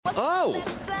Oh!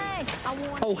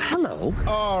 Oh, hello.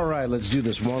 All right, let's do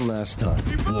this one last time.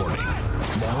 Warning.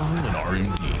 Marvel and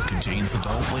RMD contains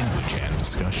adult language and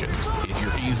discussions. If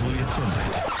you're easily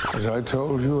offended, As I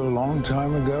told you a long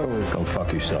time ago. Go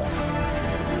fuck yourself.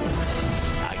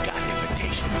 I got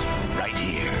invitations right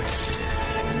here.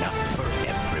 Enough for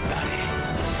everybody.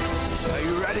 Are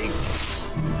you ready?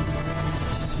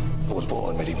 I was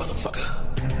born ready, motherfucker.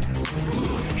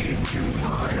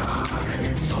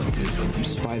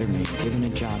 Spider-Man, given a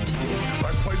job to do.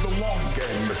 I played the long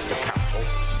game, Mr. Castle.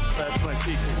 That's my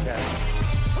secret, Cat.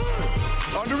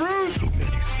 On the roof! So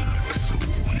many slugs, so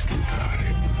little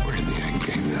time. We're in the end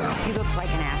game now. You look like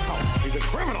an asshole. He's a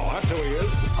criminal, that's who he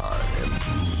is.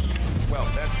 Well,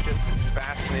 that's just as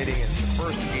fascinating as the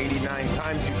first 89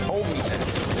 times you told me that.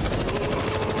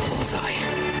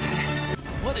 Bullseye.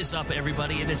 What is up,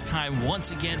 everybody? It is time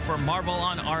once again for Marvel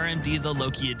on RMD, the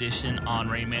Loki edition on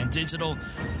Rayman Digital.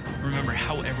 Remember,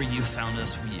 however you found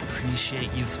us, we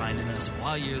appreciate you finding us.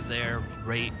 While you're there,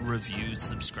 rate, review,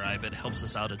 subscribe. It helps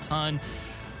us out a ton.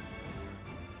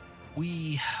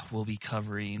 We will be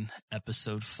covering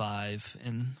episode 5,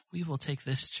 and we will take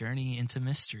this journey into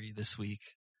mystery this week.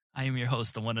 I am your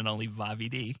host, the one and only Bobby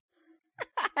D.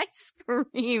 I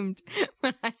screamed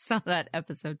when I saw that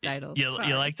episode title. You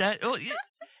like that? Oh, yeah.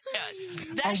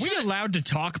 Are we allowed to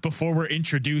talk before we're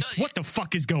introduced? What the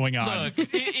fuck is going on? Look,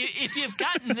 if you've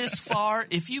gotten this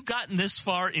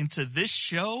far, into this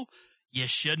show, you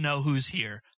should know who's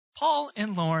here. Paul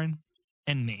and Lauren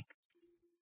and me.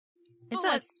 It's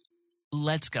us.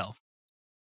 Let's go.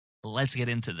 Let's get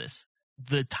into this.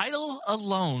 The title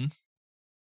alone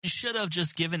should have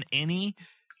just given any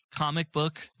comic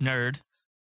book nerd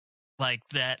like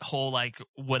that whole, like,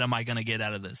 what am I going to get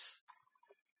out of this?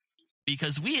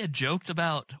 Because we had joked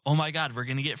about, oh my God, we're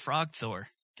going to get Frog Thor.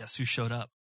 Guess who showed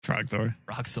up? Frog Thor.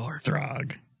 Frog Thor.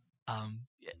 Throg.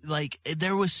 Like,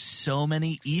 there was so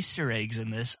many Easter eggs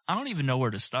in this. I don't even know where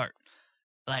to start.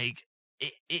 Like,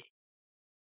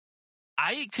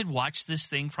 I could watch this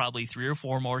thing probably 3 or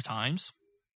 4 more times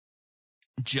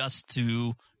just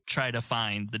to try to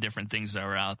find the different things that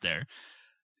are out there.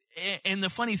 And the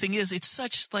funny thing is, it's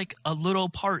such like a little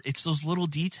part. It's those little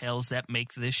details that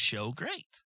make this show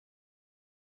great.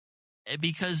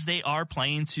 Because they are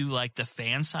playing to like the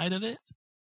fan side of it.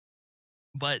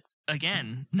 But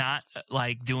again, not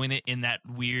like doing it in that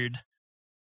weird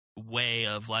way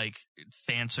of like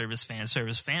fan service.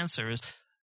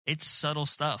 It's subtle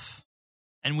stuff.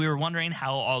 And we were wondering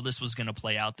how all this was going to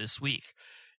play out this week.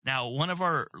 Now, one of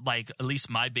our, like, at least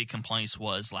my big complaints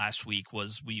was last week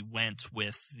was we went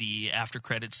with the after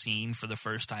credit scene for the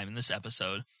first time in this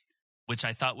episode, which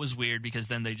I thought was weird because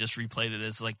then they just replayed it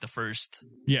as like the first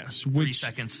 3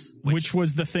 seconds. Which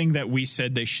was the thing that we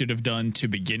said they should have done to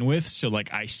begin with. So,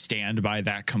 like, I stand by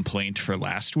that complaint for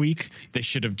last week. They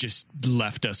should have just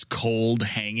left us cold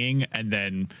hanging and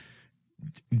then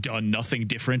done nothing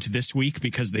different this week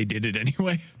because they did it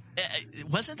anyway.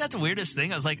 Wasn't that the weirdest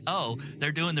thing? I was like, oh,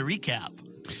 they're doing the recap.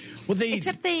 Well,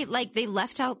 Except they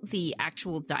left out the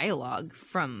actual dialogue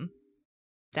from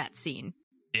that scene.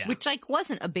 Yeah. Which, like,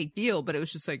 wasn't a big deal, but it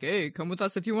was just like, hey, come with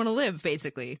us if you want to live,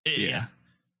 basically. Yeah.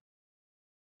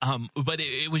 But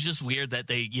it was just weird that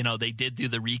they did do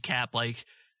the recap. Like,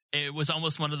 it was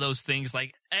almost one of those things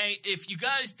like, hey, if you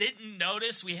guys didn't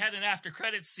notice, we had an after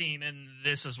credits scene and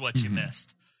this is what you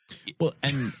missed. Well,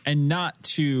 and not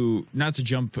to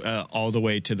jump all the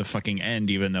way to the fucking end,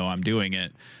 even though I'm doing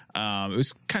it. It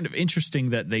was kind of interesting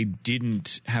that they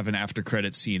didn't have an after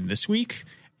credit scene this week.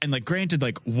 And like, granted,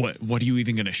 like, what are you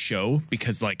even going to show?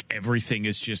 Because like everything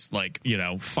is just like,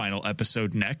 final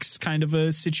episode next kind of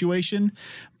a situation.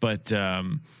 But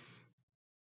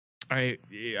I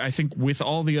think with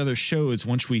all the other shows,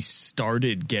 once we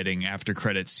started getting after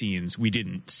credit scenes, we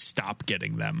didn't stop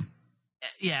getting them.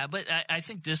 Yeah, but I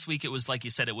think this week it was like you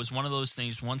said, it was one of those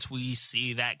things. Once we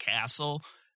see that castle,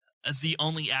 the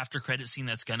only after credit scene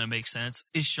that's going to make sense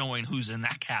is showing who's in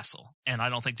that castle. And I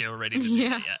don't think they were ready to do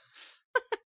that yet.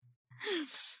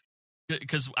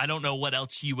 Because I don't know what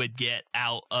else you would get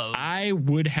out of. I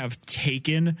would have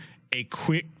taken a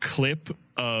quick clip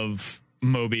of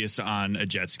Mobius on a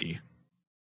jet ski.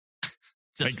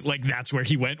 Like that's where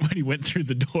he went when he went through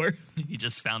the door. He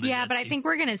just found it. Yeah, but I think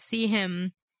we're gonna see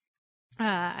him.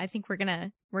 I think we're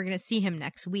gonna see him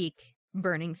next week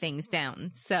burning things down.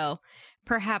 So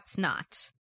perhaps not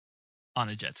on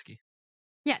a jet ski.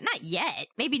 Yeah, not yet.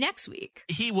 Maybe next week.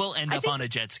 He will end up on a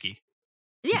jet ski.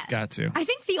 Yeah, he's got to. I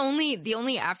think the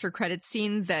only after credit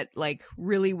scene that like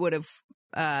really would have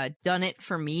done it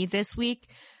for me this week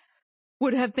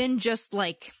would have been just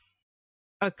like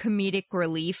a comedic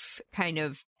relief kind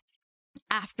of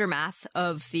aftermath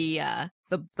of the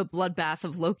bloodbath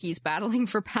of Loki's battling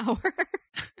for power.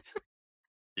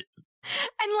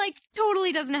 And, like,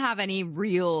 totally doesn't have any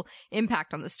real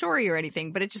impact on the story or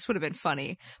anything, but it just would have been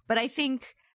funny. But I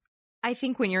think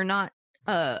when you're not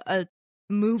a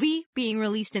movie being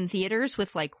released in theaters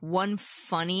with, like, one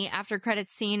funny after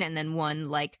credits scene and then one,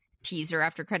 like, teaser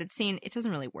after credits scene, it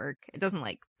doesn't really work. It doesn't,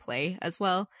 like, play as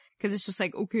well, because it's just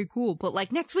like, okay, cool, but,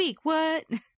 like, next week, what?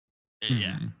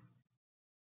 Yeah.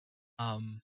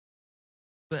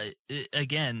 But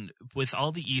again, with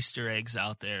all the Easter eggs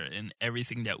out there and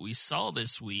everything that we saw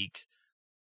this week,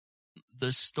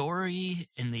 the story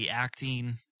and the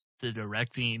acting, the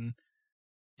directing,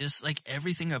 just like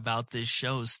everything about this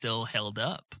show still held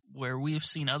up, where we've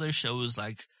seen other shows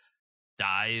like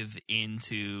dive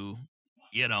into,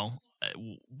 you know,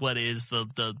 what is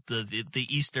the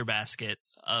Easter basket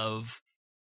of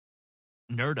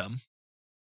nerdom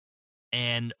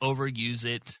and overuse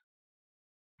it,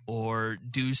 or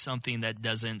do something that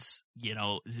doesn't, you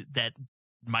know, that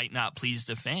might not please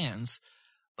the fans.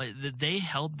 But they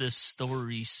held this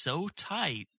story so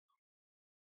tight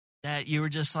that you were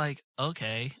just like,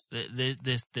 okay,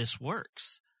 this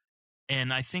works.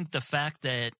 And I think the fact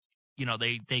that, you know,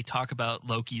 they talk about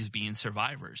Loki's being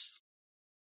survivors,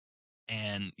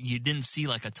 and you didn't see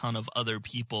like a ton of other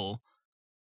people,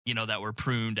 you know, that were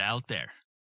pruned out there.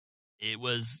 It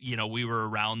was, you know, we were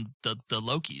around the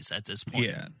Lokis at this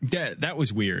point. Yeah, that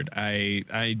was weird.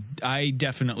 I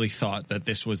definitely thought that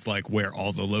this was like where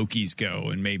all the Lokis go,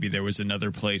 and maybe there was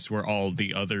another place where all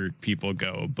the other people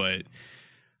go. But,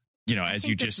 you know, as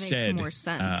you just said, more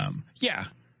sense. Yeah.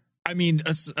 I mean,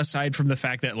 aside from the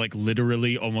fact that like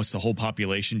literally almost the whole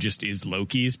population just is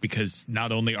Lokis, because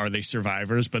not only are they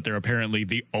survivors, but they're apparently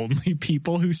the only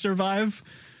people who survive.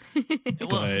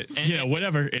 But you know,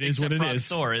 whatever, it is what it is.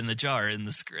 Thor in the jar in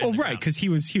the screen. Oh, right, because he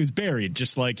was buried,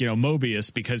 just like, you know,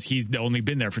 Mobius, because he's only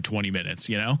been there for 20 minutes.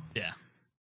 You know. Yeah.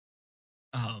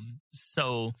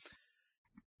 So,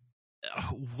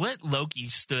 what Loki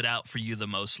stood out for you the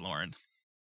most, Lauren?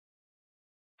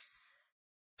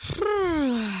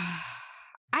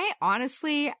 I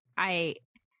honestly, I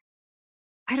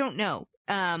don't know.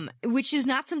 Which is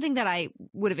not something that I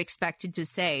would have expected to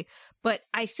say, but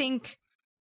I think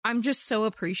I'm just so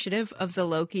appreciative of the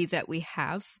Loki that we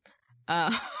have,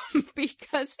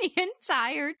 because the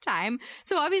entire time,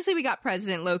 so obviously we got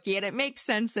President Loki, and it makes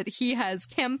sense that he has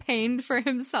campaigned for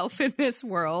himself in this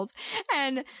world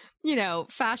and, you know,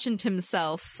 fashioned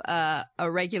himself a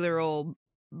regular old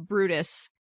Brutus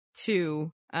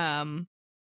to, I don't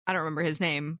remember his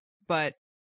name, but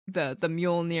the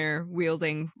Mjolnir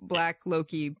wielding black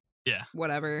Loki, yeah,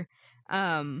 whatever,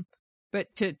 but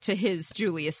to his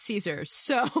Julius Caesar.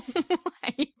 So,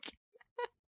 like,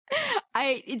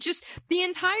 the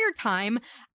entire time,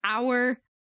 our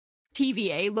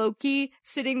TVA Loki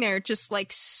sitting there just,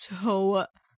 like, so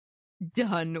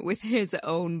done with his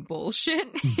own bullshit.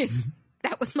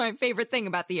 That was my favorite thing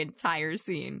about the entire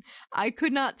scene. I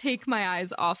could not take my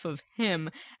eyes off of him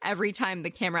every time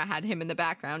the camera had him in the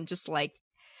background, just, like,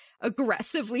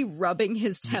 aggressively rubbing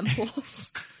his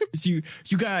temples. You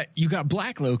got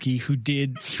Black Loki who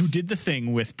did the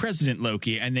thing with President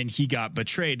Loki, and then he got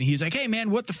betrayed, and he's like, hey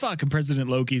man, what the fuck? And President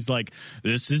Loki's like,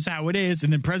 this is how it is.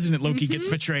 And then President Loki gets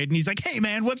betrayed, and he's like, hey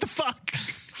man, what the fuck?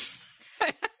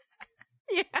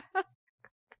 Yeah.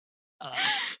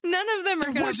 None of them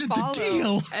are going to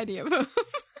follow any of them.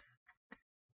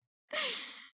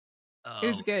 It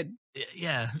was good.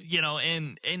 Yeah, you know,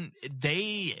 and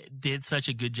they did such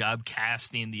a good job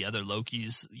casting the other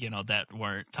Lokis, you know, that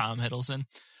weren't Tom Hiddleston,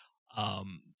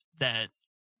 that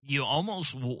you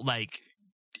almost like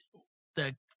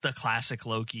the classic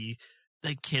Loki,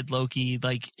 the kid Loki,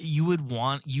 like you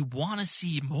want to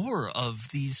see more of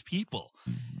these people.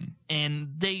 Mm-hmm.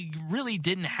 And they really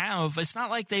didn't have, it's not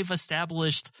like they've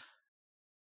established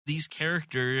these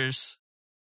characters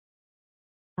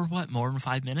for what, more than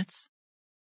 5 minutes?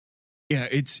 Yeah,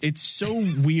 it's so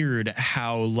weird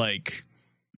how like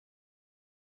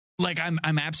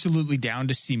I'm absolutely down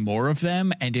to see more of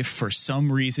them, and if for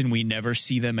some reason we never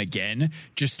see them again,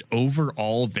 just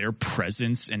overall their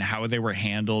presence and how they were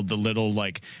handled, the little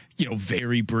like, you know,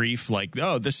 very brief like,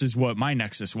 oh, this is what my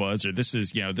nexus was, or this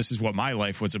is, you know, this is what my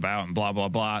life was about, and blah blah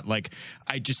blah. Like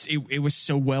it was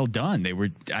so well done.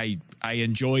 I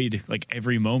enjoyed like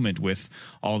every moment with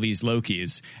all these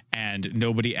Lokis, and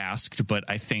nobody asked, but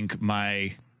I think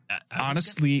my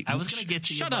honestly, I was gonna get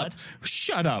to you, bud.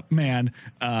 Shut up, man.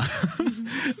 So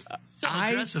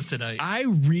aggressive tonight. I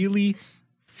really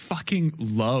fucking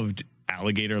loved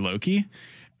Alligator Loki,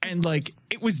 and like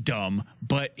it was dumb,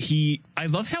 but I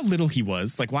loved how little he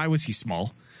was. Like, why was he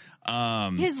small?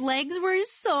 His legs were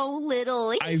so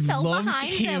little. He fell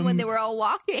behind them when they were all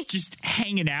walking. Just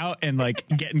hanging out and like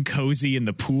getting cozy in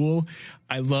the pool.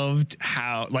 I loved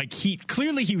how like he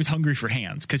was hungry for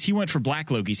hands because he went for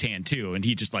Black Loki's hand too, and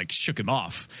he just like shook him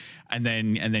off, and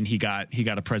then he got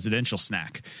a presidential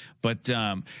snack. But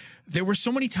there were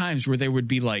so many times where there would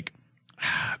be like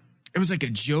it was like a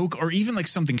joke or even like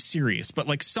something serious, but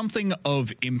like something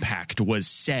of impact was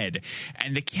said,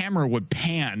 and the camera would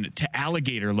pan to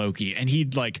Alligator Loki, and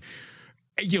he'd like,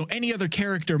 you know, any other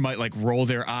character might like roll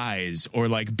their eyes or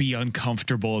like be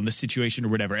uncomfortable in the situation or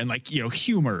whatever. And like, you know,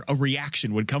 humor, a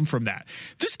reaction would come from that.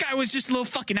 This guy was just a little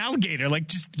fucking alligator. Like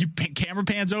just camera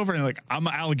pans over and like, I'm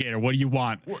an alligator. What do you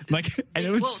want? Like, and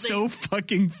it was so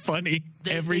fucking funny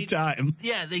every time.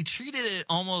 Yeah. They treated it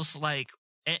almost like,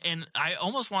 and I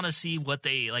almost want to see what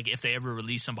they like, if they ever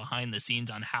release some behind the scenes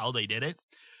on how they did it.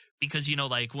 Because, you know,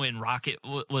 like when Rocket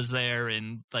was there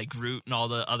and like Groot and all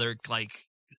the other like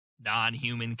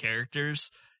non-human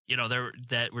characters, you know,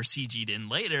 that were CG'd in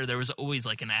later, there was always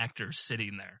like an actor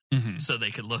sitting there so they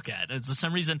could look at it. For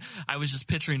some reason, I was just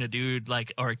picturing a dude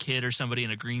like, or a kid or somebody in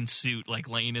a green suit, like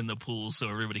laying in the pool so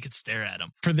everybody could stare at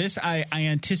him. For this, I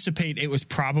anticipate it was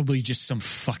probably just some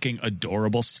fucking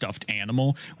adorable stuffed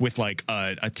animal with like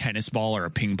a tennis ball or a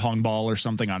ping pong ball or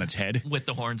something on its head. With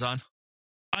the horns on?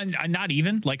 Not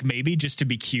even, like maybe just to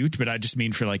be cute, but I just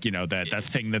mean for like, you know, that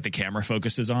thing that the camera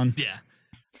focuses on. Yeah.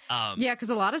 Yeah, because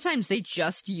a lot of times they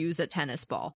just use a tennis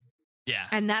ball. Yeah.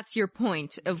 And that's your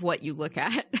point of what you look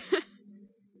at.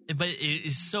 But it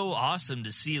is so awesome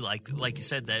to see, like you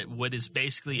said, that what is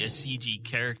basically a CG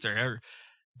character,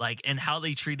 like, and how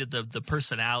they treated the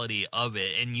personality of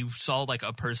it. And you saw like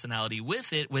a personality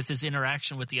with it, with his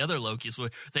interaction with the other Lokis, where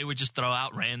they would just throw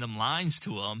out random lines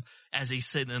to him as he's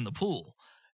sitting in the pool.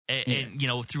 And you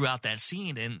know, throughout that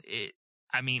scene. And it,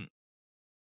 I mean,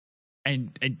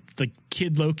 And like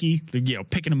Kid Loki, you know,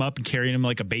 picking him up and carrying him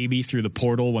like a baby through the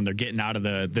portal when they're getting out of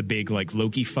the big like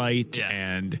Loki fight. Yeah.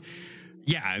 And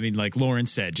yeah, I mean, like Lauren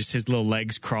said, just his little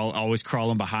legs always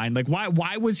crawling behind. Like,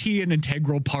 why was he an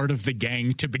integral part of the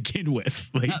gang to begin with?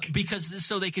 Like, because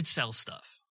so they could sell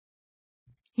stuff.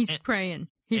 He's praying.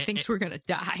 He thinks we're gonna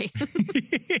die.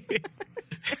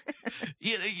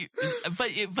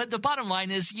 But the bottom line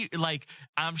is,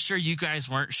 I'm sure you guys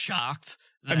weren't shocked.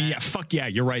 I mean, yeah, fuck yeah,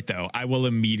 you're right though. I will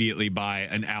immediately buy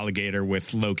an alligator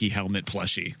with Loki helmet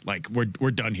plushie. Like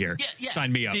we're done here. Yeah.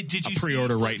 Sign me up. Did you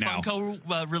pre-order see right now?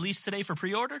 Funko released today for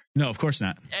pre-order? No, of course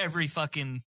not. Every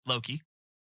fucking Loki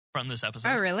from this episode.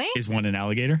 Oh, really? Is one an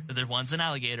alligator? There's one's an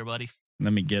alligator, buddy.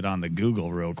 Let me get on the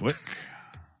Google real quick.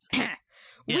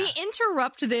 We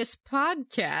interrupt this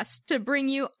podcast to bring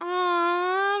you,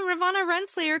 Ravonna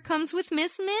Renslayer comes with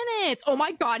Miss Minute. Oh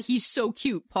my God, he's so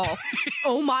cute, Paul.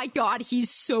 Oh my God, he's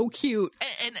so cute.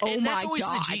 And that's always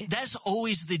that's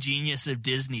always the genius of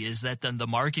Disney, is that the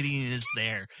marketing is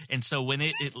there. And so when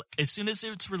it as soon as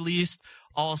it's released,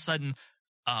 all of a sudden,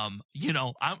 you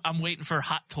know, I'm waiting for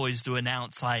Hot Toys to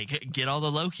announce, like, get all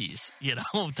the Lokis, you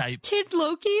know, type. Kid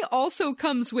Loki also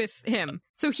comes with him.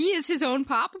 So he is his own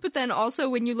pop, but then also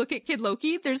when you look at Kid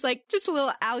Loki, there's like just a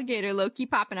little alligator Loki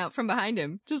popping out from behind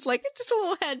him. Just a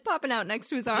little head popping out next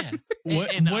to his arm. Yeah.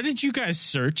 What did you guys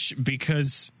search?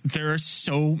 Because there are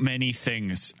so many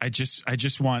things. I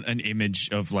just want an image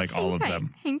of like all of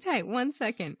them. Hang tight 1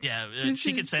 second. Yeah,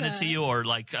 she could send it to you, or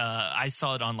like I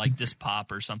saw it on like This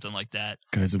Pop or something like that.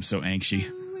 Guys, I'm so anxious.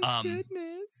 Oh my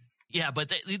goodness. Yeah,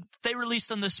 but they released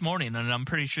them this morning, and I'm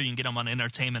pretty sure you can get them on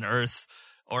Entertainment Earth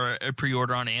or a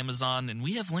pre-order on Amazon, and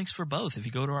we have links for both. If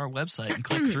you go to our website and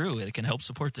click through it, can help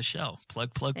support the show.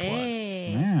 Plug.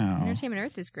 Hey, wow. Entertainment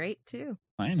Earth is great too.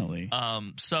 Finally.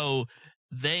 So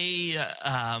they,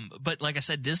 but like I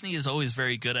said, Disney is always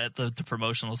very good at the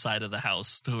promotional side of the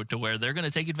house to where they're going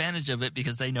to take advantage of it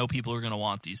because they know people are going to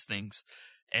want these things.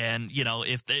 And, you know,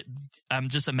 I'm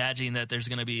just imagining that there's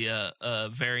going to be a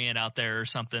variant out there or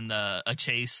something, a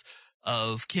chase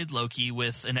of Kid Loki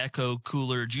with an Echo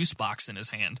Cooler juice box in his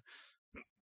hand.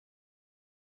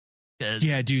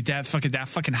 Yeah, dude, that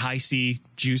fucking high C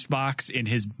juice box in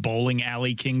his bowling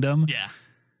alley kingdom. Yeah.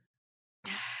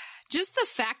 Just the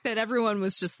fact that everyone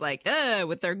was just like,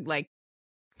 with their like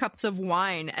cups of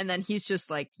wine, and then he's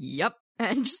just like, yep,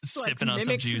 and just sipping like on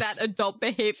mimics some juice. that adult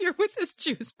behavior with his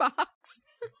juice box.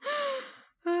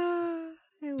 I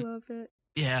love it.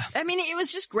 Yeah. I mean, it was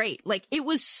just great. Like,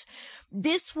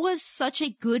 this was such a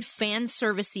good fan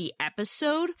servicey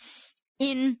episode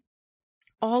in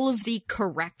all of the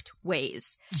correct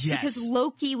ways. Yes. Because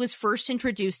Loki was first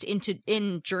introduced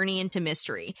in Journey into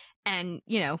Mystery, and,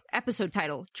 you know, episode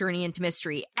title, Journey into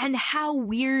Mystery, and how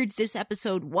weird this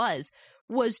episode was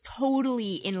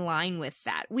totally in line with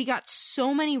that. We got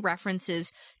so many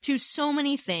references to so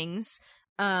many things.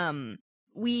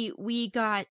 We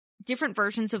got different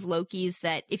versions of Lokis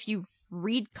that if you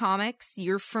read comics,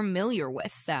 you're familiar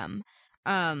with them.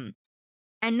 And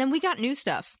then we got new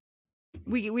stuff.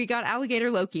 We got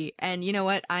Alligator Loki, and you know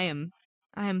what? I am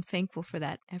thankful for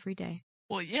that every day.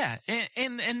 Well, yeah,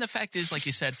 and the fact is, like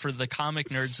you said, for the comic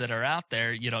nerds that are out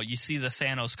there, you know, you see the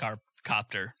Thanos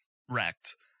copter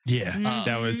wrecked. Yeah, Mm-hmm.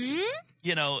 that was,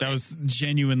 you know, that was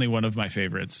genuinely one of my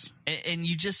favorites. And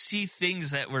you just see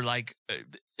things that were like,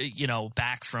 you know,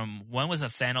 back from, when was a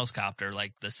Thanos copter?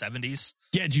 Like the 70s?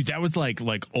 Yeah, dude, that was like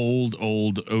old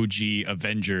OG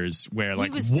Avengers, where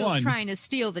like he was still trying to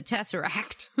steal the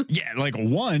Tesseract. Yeah, like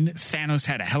one, Thanos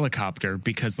had a helicopter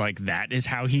because like that is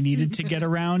how he needed to get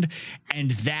around,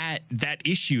 and that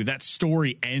issue, that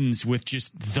story ends with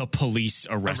just the police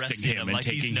arresting him and like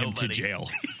taking him to jail.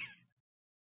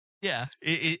 Yeah,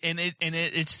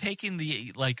 it's taking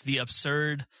the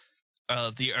absurd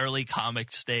of the early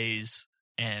comics days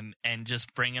and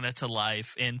just bringing it to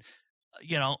life, and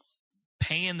you know,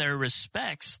 paying their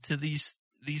respects to these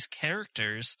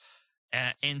characters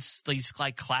and these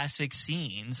like classic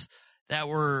scenes that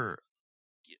were,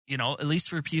 you know, at least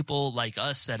for people like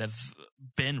us that have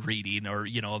been reading or,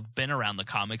 you know, have been around the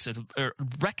comics or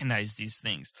recognize these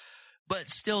things, but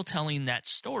still telling that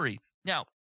story. Now,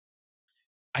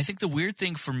 I think the weird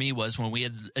thing for me was when we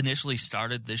had initially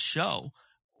started this show,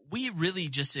 we really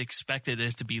just expected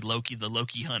it to be Loki, the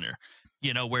Loki hunter,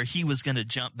 you know, where he was going to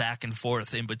jump back and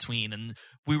forth in between, and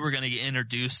we were going to get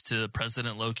introduced to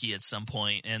President Loki at some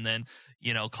point, and then,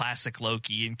 you know, classic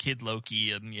Loki and Kid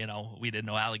Loki, and, you know, we didn't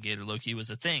know Alligator Loki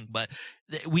was a thing, but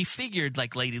we figured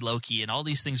like Lady Loki and all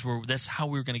these things that's how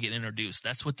we were going to get introduced.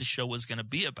 That's what the show was going to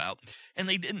be about. And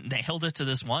they didn't. They held it to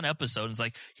this one episode. It's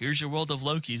like, here's your world of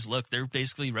Lokis. Look, they're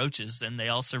basically roaches and they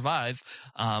all survive.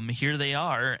 Here they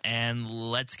are, and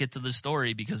let's get to the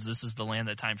story because this is the land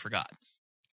that time forgot.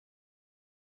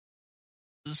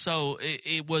 So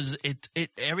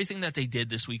everything that they did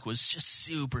this week was just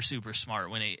super, super smart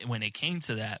when it came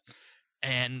to that.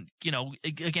 And, you know,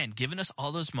 again, giving us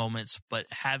all those moments, but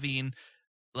having,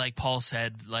 like Paul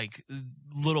said, like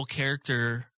little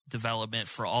character development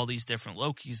for all these different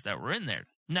Lokis that were in there.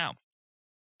 Now,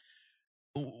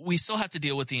 we still have to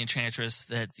deal with the Enchantress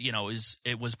that, you know,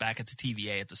 it was back at the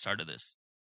TVA at the start of this.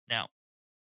 Now,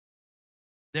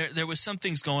 there was some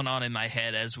things going on in my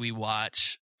head as we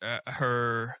watch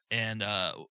her and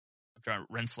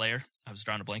Renslayer, I was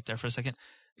drawing a blank there for a second,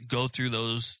 go through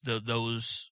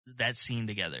that scene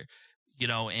together, you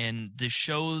know, and to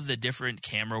show the different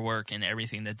camera work and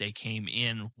everything that they came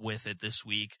in with it this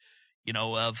week, you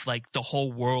know, of like the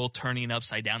whole world turning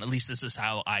upside down. At least this is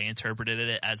how I interpreted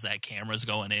it, as that camera's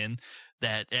going in,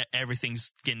 that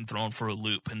everything's getting thrown for a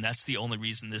loop, and that's the only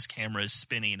reason this camera is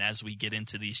spinning as we get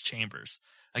into these chambers.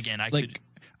 Again,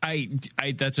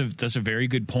 that's a very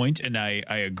good point, and I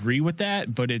agree with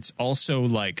that, but it's also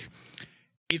like,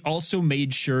 it also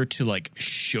made sure to like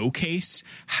showcase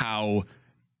how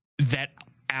that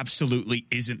absolutely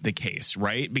isn't the case,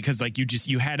 right? Because like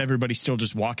you had everybody still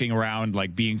just walking around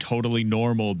like being totally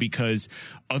normal, because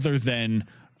other than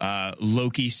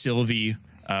Loki, Sylvie,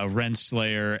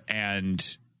 Renslayer,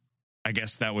 and I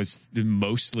guess that was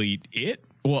mostly it.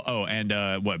 Well,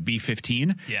 and what,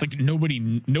 B-15? Yeah. Like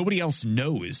nobody else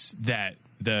knows that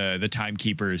the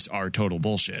timekeepers are total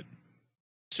bullshit.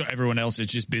 So everyone else is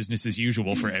just business as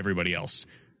usual for everybody else.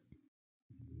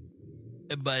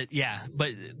 But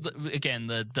again,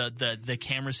 the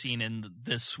camera scene and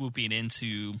the swooping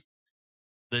into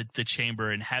the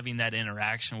chamber and having that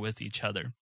interaction with each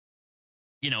other,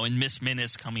 you know, and Miss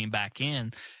Minutes coming back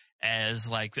in as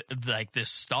like this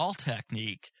stall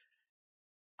technique.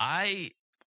 I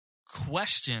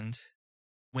questioned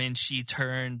when she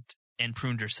turned and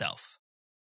pruned herself,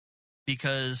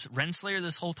 because Renslayer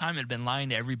this whole time had been lying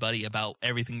to everybody about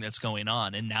everything that's going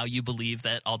on, and now you believe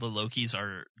that all the Lokis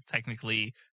are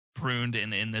technically pruned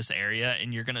in this area,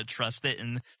 and you're gonna trust it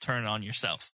and turn it on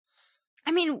yourself.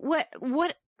 I mean, what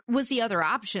was the other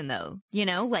option, though? You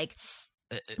know, like,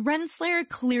 Renslayer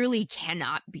clearly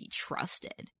cannot be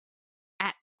trusted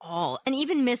at all. And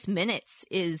even Miss Minutes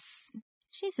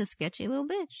she's a sketchy little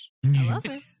bitch. I love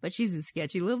her, but she's a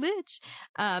sketchy little bitch.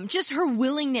 Just her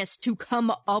willingness to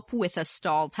come up with a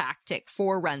stall tactic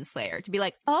for Renslayer, to be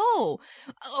like, well,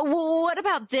 what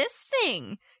about this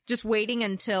thing? Just waiting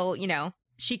until, you know,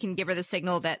 she can give her the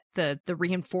signal that the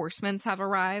reinforcements have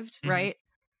arrived, right?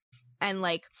 And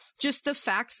like just the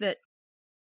fact that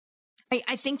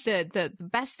I think the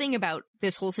best thing about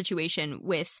this whole situation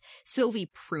with Sylvie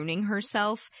pruning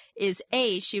herself is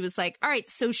she was like, all right,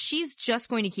 so she's just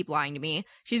going to keep lying to me.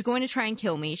 She's going to try and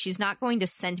kill me. She's not going to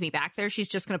send me back there. She's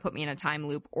just going to put me in a time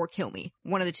loop or kill me.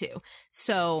 One of the two.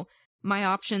 So my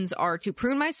options are to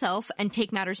prune myself and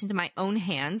take matters into my own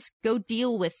hands, go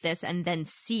deal with this, and then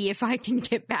see if I can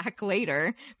get back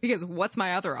later. Because what's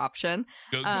my other option?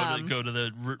 Go to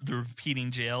the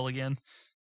repeating jail again.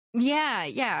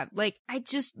 Yeah. Like,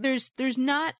 there's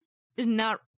not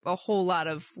a whole lot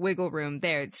of wiggle room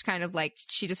there. It's kind of like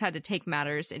she just had to take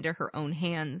matters into her own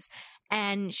hands,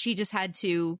 and she just had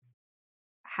to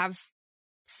have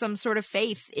some sort of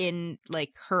faith in,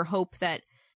 like, her hope that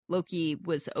Loki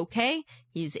was okay.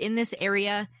 He's in this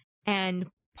area, and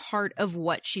part of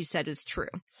what she said is true.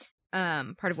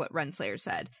 Part of what Renslayer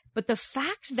said. But the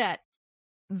fact that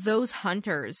those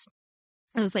hunters,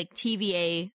 those like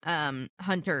TVA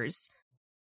hunters,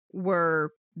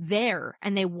 were there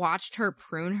and they watched her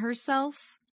prune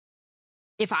herself.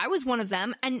 If I was one of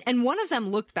them, and one of them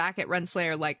looked back at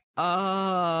Renslayer like,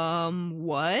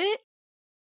 what?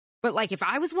 But like, if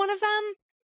I was one of them,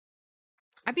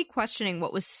 I'd be questioning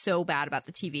what was so bad about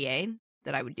the TVA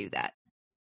that I would do that.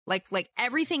 Like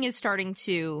everything is starting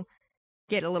to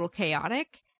get a little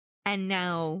chaotic, and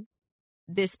now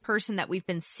this person that we've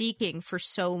been seeking for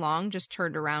so long just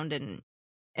turned around and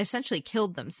essentially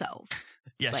killed themselves.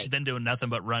 Yeah, she's been doing nothing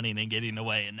but running and getting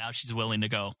away, and now she's willing to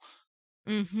go.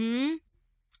 Mm-hmm.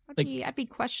 I'd be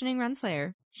questioning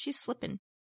Renslayer. She's slipping.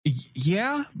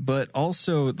 Yeah, but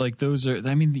also, like, those are,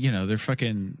 I mean, you know, they're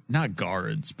fucking not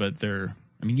guards, but they're,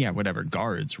 I mean, yeah, whatever,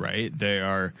 guards, right?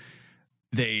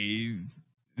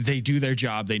 They do their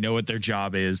job. They know what their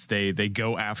job is. They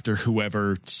go after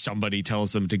whoever somebody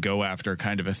tells them to go after,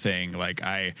 kind of a thing. Like,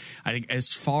 I think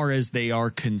as far as they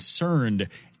are concerned,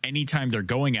 anytime they're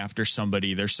going after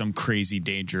somebody, there's some crazy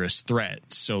dangerous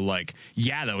threat. So, like,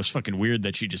 yeah, that was fucking weird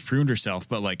that she just pruned herself,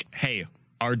 but like, hey,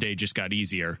 our day just got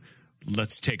easier.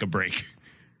 Let's take a break.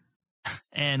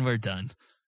 And we're done.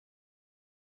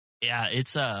 Yeah,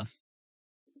 it's an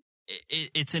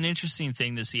interesting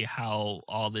thing to see how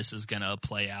all this is going to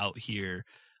play out here,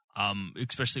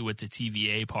 especially with the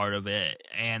TVA part of it,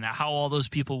 and how all those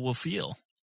people will feel,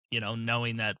 you know,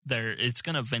 knowing that it's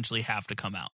going to eventually have to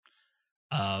come out.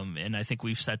 And I think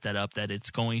we've set that up, that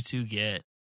it's going to get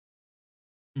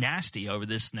nasty over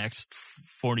this next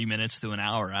 40 minutes to an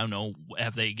hour. I don't know.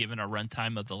 Have they given a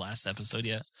runtime of the last episode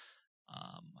yet?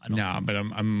 I don't know. But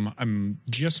I'm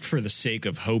just for the sake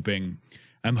of hoping,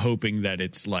 I'm hoping that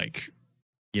it's like,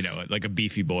 you know, like a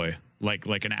beefy boy,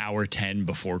 like an hour 10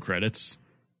 before credits.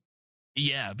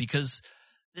 Yeah, because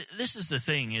this is the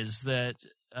thing, is that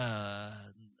I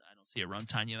don't see a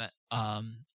runtime yet.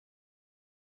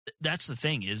 That's the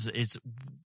thing, is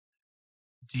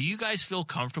do you guys feel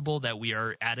comfortable that we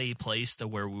are at a place to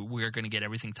where we're going to get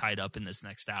everything tied up in this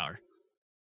next hour?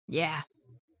 Yeah.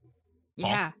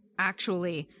 Yeah,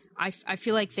 actually, I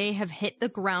feel like they have hit the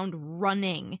ground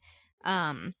running.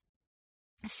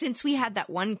 Since we had that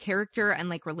one character and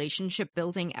like relationship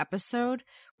building episode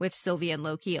with Sylvie and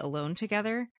Loki alone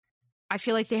together, I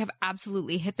feel like they have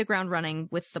absolutely hit the ground running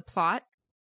with the plot,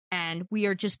 and we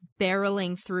are just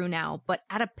barreling through now, but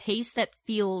at a pace that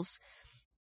feels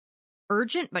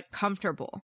urgent but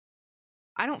comfortable.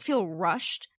 I don't feel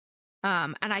rushed.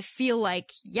 And I feel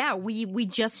like, yeah, we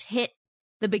just hit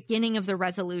the beginning of the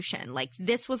resolution. Like,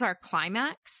 this was our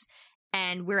climax,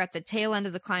 and we're at the tail end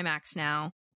of the climax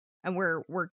now, and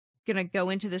we're gonna go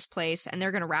into this place, and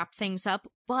they're gonna wrap things up.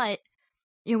 But,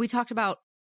 you know, we talked about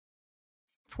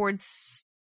towards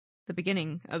the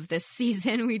beginning of this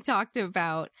season, we talked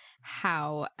about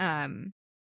how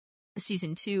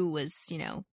season 2 was, you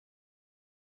know,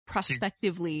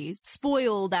 prospectively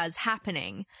spoiled as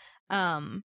happening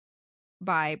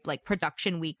by like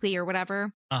Production Weekly or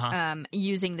whatever,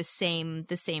 using the same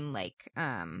like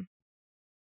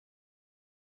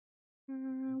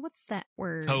what's that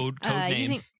word? Code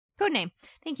name. Code name.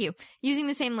 Thank you. Using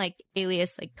the same like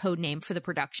alias, like code name for the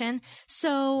production.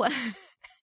 So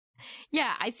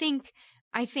yeah, I think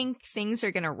things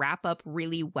are gonna wrap up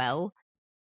really well,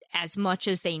 as much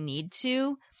as they need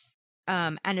to.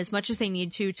 And as much as they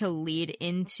need to lead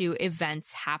into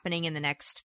events happening in the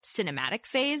next cinematic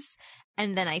phase.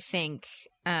 And then I think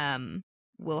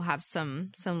we'll have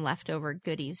some leftover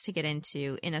goodies to get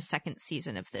into in a second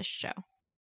season of this show.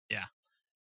 Yeah.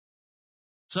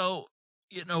 So,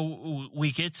 you know,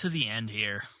 we get to the end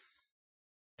here,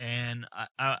 and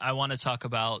I want to talk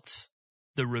about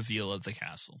the reveal of the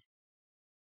castle.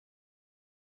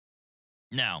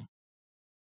 Now,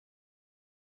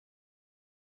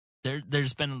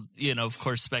 There's been, of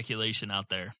course, speculation out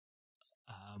there.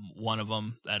 One of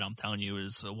them that I'm telling you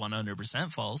is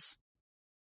 100% false.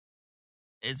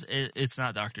 It's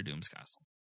not Doctor Doom's castle.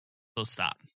 So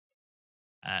stop.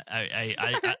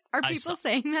 Are people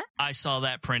saying that? I saw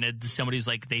that printed. Somebody's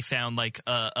like, they found like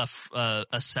a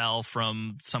cell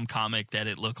from some comic that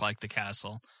it looked like the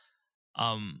castle.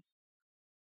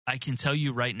 I can tell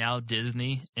you right now,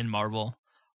 Disney and Marvel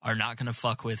are not going to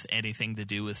fuck with anything to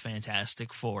do with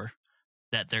Fantastic Four.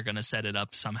 That they're going to set it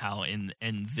up somehow in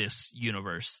this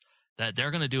universe. That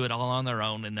they're going to do it all on their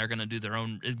own, and they're going to do their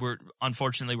own.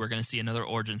 Unfortunately, we're going to see another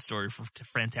origin story for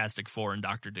Fantastic Four and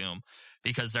Doctor Doom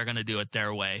because they're going to do it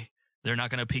their way. They're not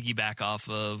going to piggyback off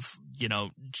of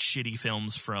shitty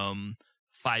films from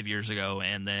 5 years ago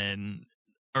and then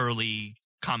early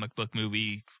comic book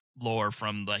movie lore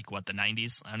from the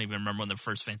 90s. I don't even remember when the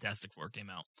first Fantastic Four came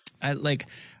out.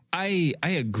 I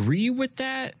agree with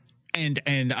that.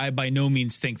 And I by no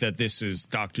means think that this is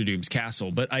Doctor Doom's castle,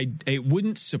 but it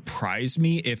wouldn't surprise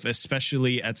me if,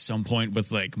 especially at some point with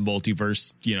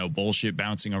multiverse, bullshit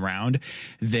bouncing around,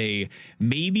 they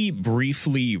maybe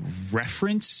briefly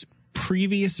reference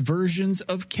previous versions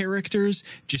of characters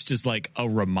just as a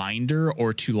reminder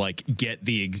or to get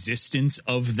the existence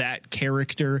of that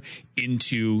character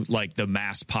into the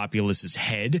mass populace's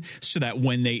head so that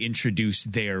when they introduce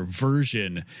their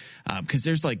version, because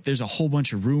there's a whole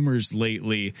bunch of rumors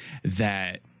lately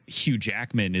that Hugh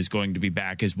Jackman is going to be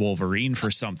back as Wolverine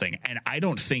for something, and I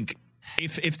don't think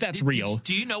if that's real.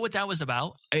 Do you know what that was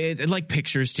about?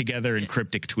 Pictures together and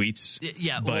cryptic tweets.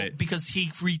 Yeah, but because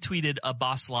he retweeted a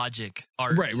Boss Logic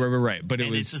art. Right. But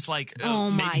it's just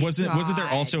wasn't there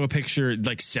also a picture,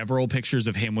 several pictures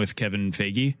of him with Kevin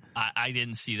Feige? I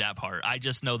didn't see that part. I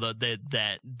just know that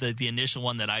the initial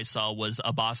one that I saw was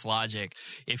a Boss Logic.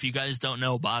 If you guys don't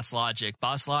know Boss Logic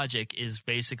is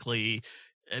basically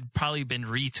probably been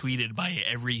retweeted by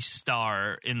every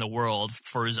star in the world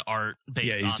for his art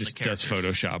based on the characters. Does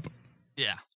Photoshop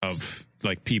of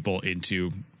people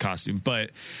into costume.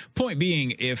 But point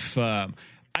being, if I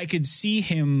could see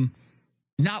him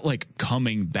not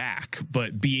coming back,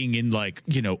 but being in a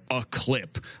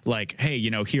clip, hey,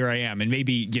 here I am. And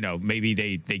maybe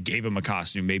they gave him a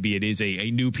costume. Maybe it is a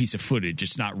new piece of footage.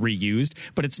 It's not reused,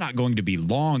 but it's not going to be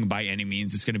long by any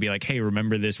means. It's going to be hey,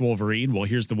 remember this Wolverine? Well,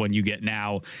 here's the one you get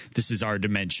now. This is our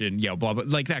dimension, blah, blah,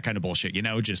 that kind of bullshit,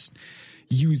 just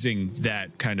using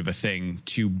that kind of a thing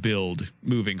to build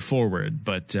moving forward.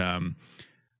 But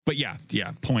yeah,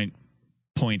 point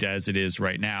as it is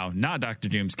right now, not Doctor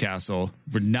Doom's castle.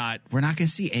 We're not going to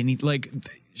see any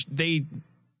they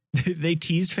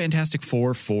teased Fantastic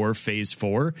Four for Phase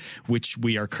 4, which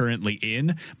we are currently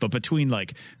in, but between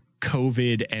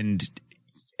COVID and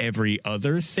every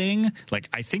other thing,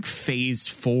 I think Phase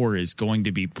 4 is going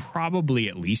to be probably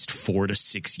at least 4 to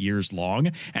 6 years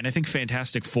long, and I think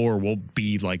Fantastic Four will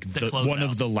be one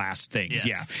of the last things.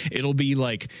 Yes. Yeah, it'll be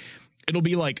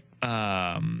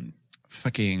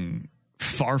fucking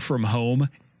Far From Home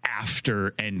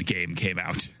after Endgame came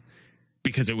out,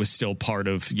 because it was still part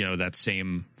of that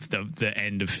same the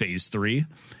end of Phase 3.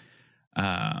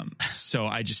 So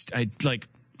I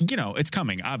it's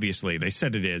coming. Obviously, they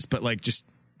said it is, but just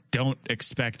don't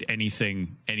expect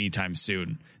anything anytime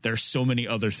soon. There's so many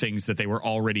other things that they were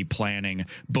already planning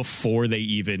before they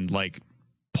even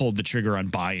pulled the trigger on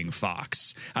buying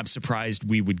Fox. I'm surprised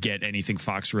we would get anything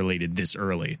Fox related this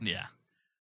early. Yeah.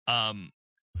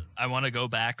 I want to go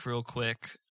back real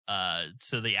quick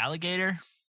to the alligator.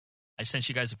 I sent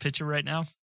you guys a picture right now.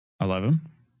 I love him.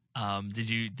 Did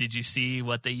you see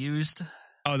what they used?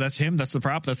 Oh, that's him? That's the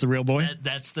prop? That's the real boy?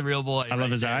 That's the real boy. I love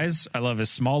his eyes. I love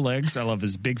his small legs. I love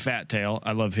his big fat tail.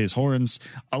 I love his horns.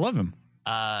 I love him.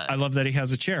 I love that he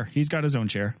has a chair. He's got his own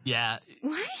chair. Yeah.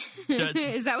 What?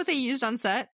 Is that what they used on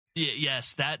set?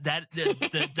 Yes.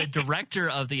 The director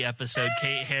of the episode,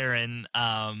 Kate Herron,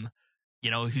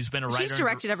 who's been a writer. She's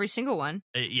directed every single one.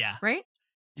 Yeah. Right?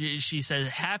 She says,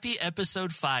 "Happy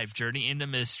episode 5, Journey into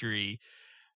Mystery.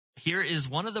 Here is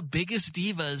one of the biggest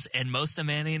divas and most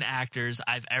demanding actors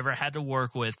I've ever had to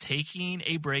work with, taking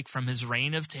a break from his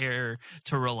reign of terror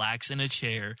to relax in a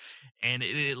chair. And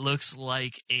it looks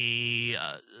like a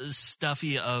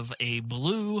stuffy of a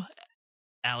blue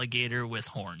alligator with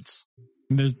horns."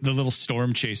 There's the little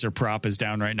storm chaser prop is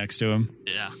down right next to him.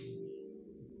 Yeah.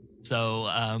 So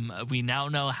we now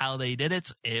know how they did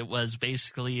it. It was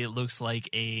basically, it looks like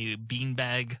a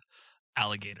beanbag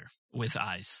alligator with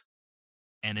eyes.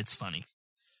 And it's funny.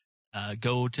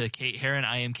 Go to Kate Herron.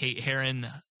 I am Kate Herron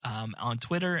on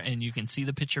Twitter, and you can see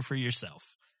the picture for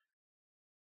yourself.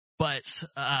 But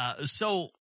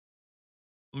so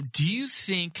do you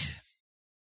think,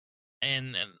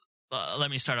 and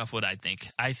let me start off what I think.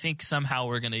 I think somehow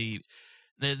we're going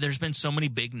to... There's been so many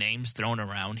big names thrown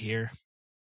around here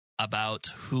about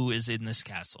who is in this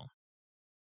castle.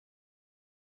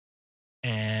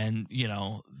 And,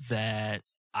 that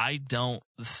I don't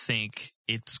think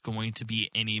it's going to be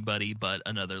anybody but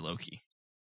another Loki.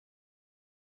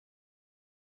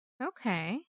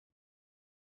 Okay.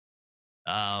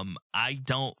 I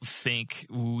don't think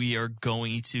we are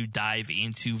going to dive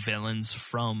into villains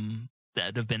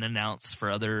that have been announced for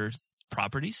other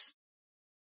properties.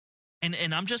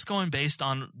 And I'm just going based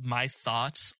on my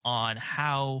thoughts on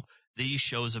how these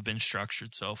shows have been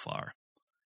structured so far.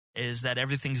 Is that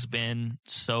everything's been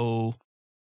so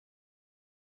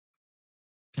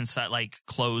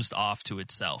closed off to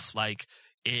itself. Like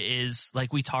it is,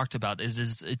 like we talked about, it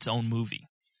is its own movie.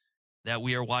 That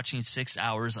we are watching 6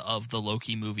 hours of the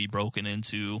Loki movie broken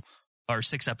into, or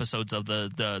 6 episodes of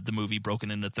the movie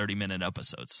broken into 30-minute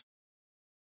episodes.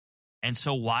 And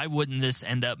so why wouldn't this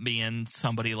end up being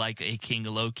somebody like a King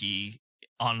Loki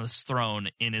on his throne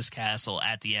in his castle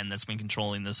at the end that's been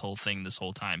controlling this whole thing this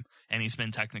whole time? And he's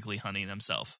been technically hunting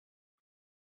himself.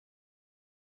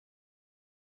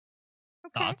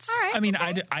 Okay. Thoughts? All right. I mean,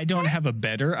 I don't have a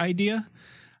better idea.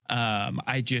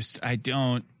 I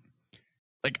don't.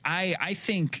 Like, I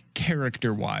think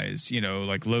character-wise,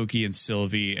 like Loki and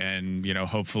Sylvie and,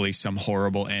 hopefully some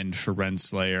horrible end for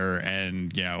Renslayer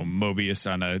and,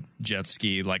 Mobius on a jet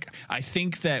ski. Like, I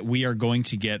think that we are going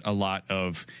to get a lot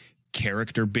of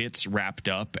character bits wrapped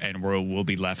up and we'll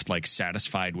be left,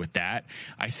 satisfied with that.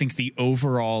 I think the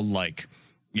overall,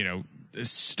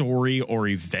 story or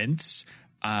events...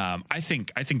 I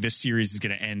think this series is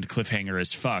going to end cliffhanger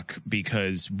as fuck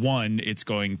because, one, it's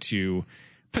going to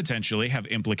potentially have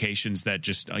implications that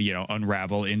just,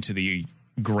 unravel into the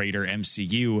greater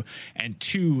MCU. And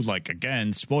two,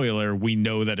 again, spoiler, we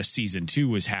know that a season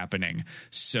 2 is happening.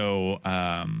 So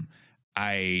I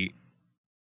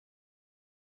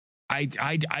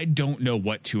don't know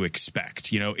what to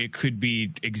expect. It could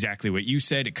be exactly what you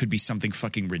said. It could be something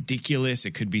fucking ridiculous.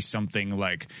 It could be something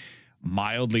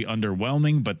mildly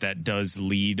underwhelming, but that does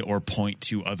lead or point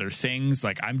to other things.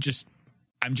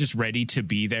 I'm just ready to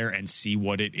be there and see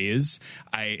what it is.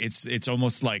 It's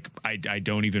almost like I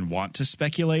don't even want to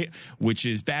speculate, which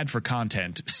is bad for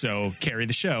content. So carry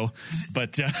the show.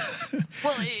 But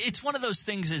well, it's one of those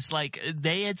things. It's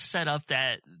they had set up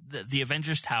that the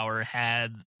Avengers Tower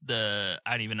had I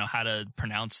don't even know how to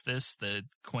pronounce this. The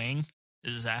Quang,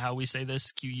 is that how we say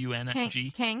this?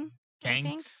 Qung? Kang. Kang. I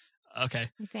think. Okay.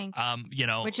 I think.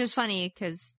 Which is funny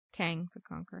because Kang the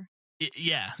Conqueror.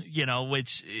 Yeah,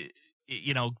 which.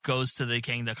 Goes to the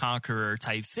King the Conqueror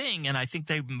type thing. And I think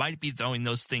they might be throwing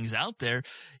those things out there.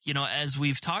 As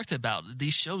we've talked about,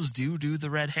 these shows do the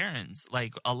red herrings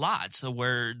a lot. So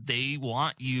where they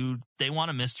want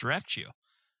to misdirect you.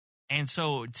 And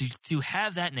so to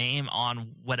have that name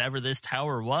on whatever this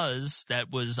tower was, that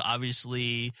was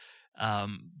obviously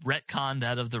retconned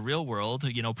out of the real world,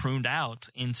 pruned out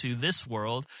into this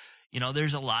world.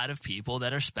 There's a lot of people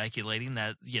that are speculating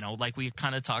that, like we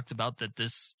kind of talked about that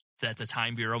the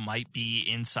Time Bureau might be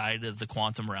inside of the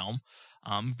quantum realm,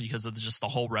 because of just the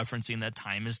whole referencing that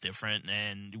time is different.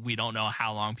 And we don't know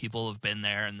how long people have been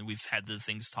there. And we've had the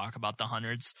things talk about the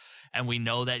hundreds. And we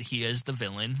know that he is the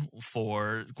villain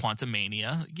for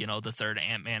Quantumania, the third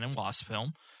Ant-Man and Wasp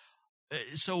film.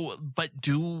 So, but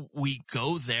do we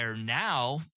go there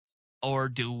now? Or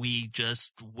do we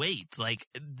just wait?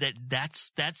 That's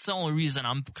the only reason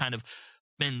I'm kind of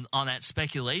been on that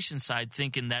speculation side,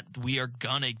 thinking that we are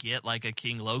gonna get a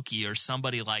King Loki or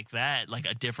somebody like that,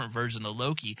 a different version of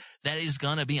Loki that is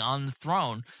gonna be on the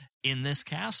throne in this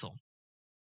castle.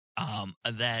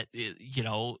 That's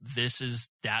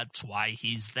why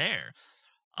he's there.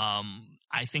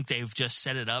 I think they've just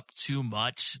set it up too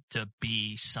much to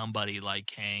be somebody like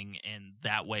Kang, and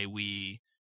that way we,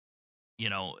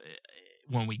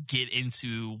 when we get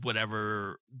into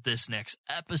whatever this next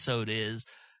episode is,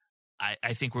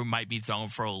 I think we might be thrown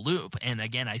for a loop. And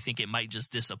again, I think it might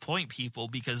just disappoint people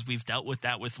because we've dealt with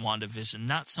that with WandaVision,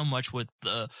 not so much with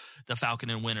the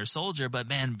Falcon and Winter Soldier, but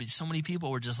man, so many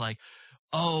people were just like,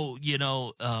 oh,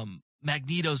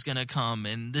 Magneto's going to come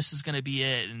and this is going to be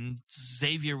it. And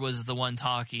Xavier was the one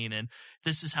talking and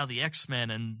this is how the X-Men,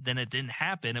 and then it didn't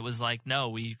happen. It was like, no,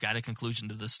 we got a conclusion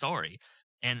to the story.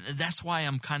 And that's why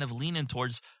I'm kind of leaning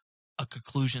towards a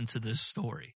conclusion to this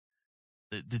story.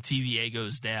 The TVA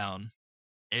goes down.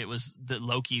 It was that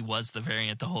Loki was the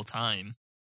variant the whole time.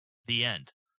 The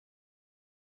end.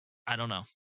 I don't know.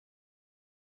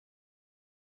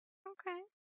 Okay.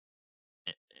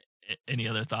 Any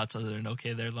other thoughts other than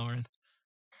okay there, Lauren?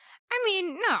 I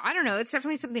mean, no, I don't know. It's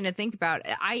definitely something to think about.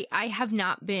 I have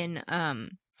not been, I've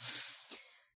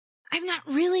not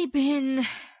really been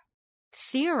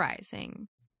theorizing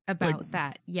about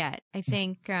that yet. I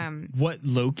think, what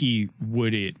Loki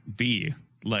would it be?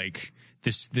 Like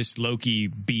this Loki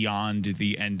beyond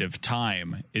the end of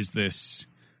time? Is this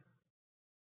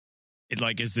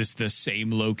the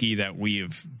same Loki that we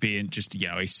have been, just, you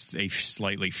know, a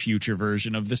slightly future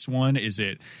version of this one? Is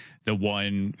it the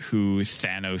one who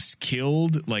Thanos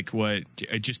killed? Like, what?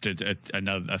 Just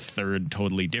a third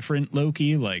totally different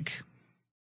Loki? Like,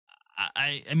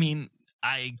 I mean,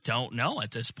 I don't know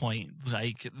at this point.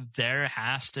 Like, there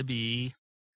has to be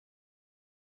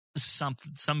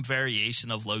some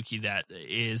variation of Loki that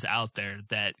is out there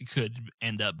that could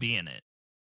end up being it.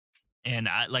 And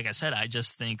like I said, I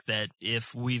just think that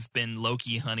if we've been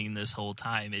Loki hunting this whole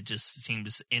time, it just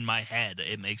seems, in my head,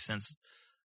 it makes sense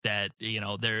that, you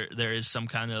know, there is some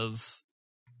kind of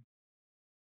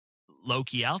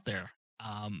Loki out there,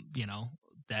 you know,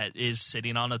 that is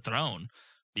sitting on a throne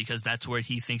because that's where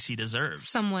he thinks he deserves.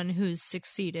 Someone who's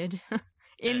succeeded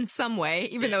in some way,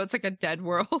 even though it's like a dead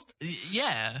world.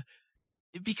 Yeah.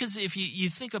 Because if you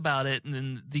think about it, and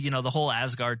then the whole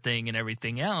Asgard thing and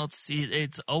everything else,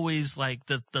 it's always like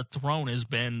the throne has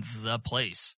been the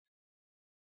place,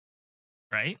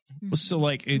 right? So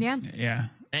like, yeah.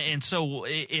 And so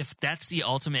if that's the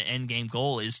ultimate end game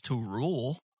goal, is to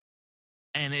rule,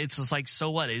 and it's just like, so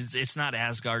what? It's not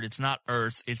Asgard, it's not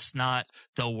Earth, it's not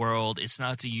the world, it's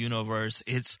not the universe,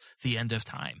 it's the end of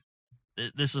time.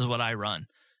 This is what I run.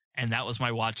 And that was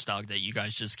my watchdog that you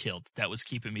guys just killed. That was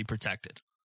keeping me protected.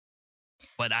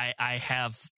 But I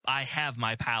have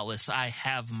my palace. I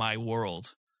have my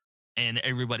world, and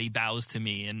everybody bows to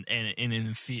me and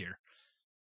in fear.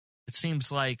 It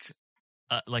seems like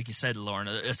you said, Lauren,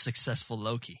 a successful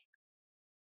Loki.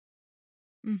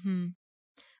 Mm-hmm.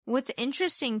 What's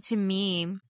interesting to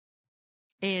me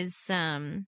is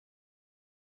the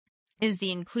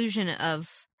inclusion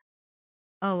of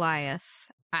Alioth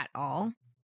at all.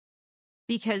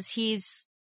 Because he's,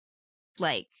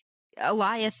 like,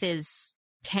 Alioth is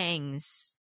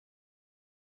Kang's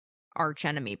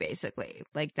archenemy, basically.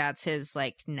 Like, that's his,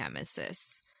 like,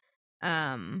 nemesis.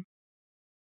 And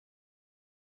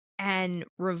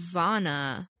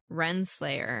Ravonna,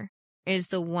 Renslayer, is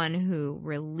the one who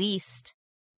released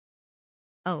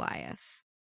Alioth.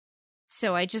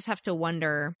 So I just have to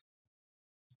wonder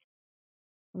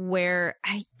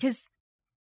because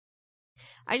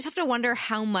I just have to wonder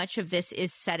how much of this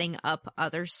is setting up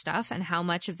other stuff and how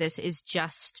much of this is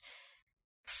just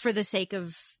for the sake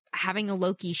of having a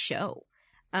Loki show.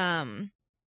 Because,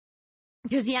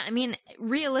 yeah, I mean,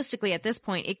 realistically at this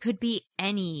point, it could be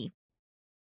any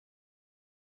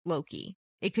Loki.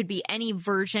 It could be any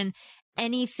version,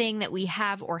 anything that we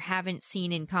have or haven't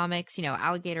seen in comics. You know,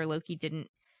 Alligator Loki didn't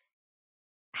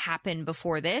happen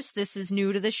before this. This is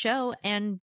new to the show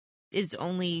and is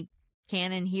only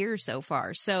canon here so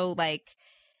far. So, like,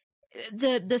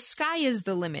 the sky is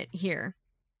the limit here.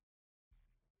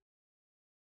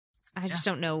 I just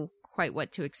don't know quite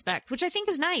what to expect, which I think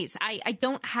is nice. I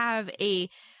don't have I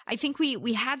think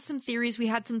we had some theories, we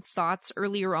had some thoughts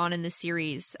earlier on in the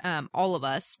series, all of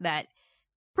us, that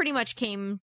pretty much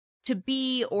came to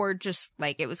be, or just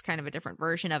like it was kind of a different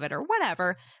version of it or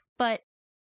whatever, but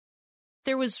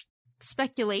there was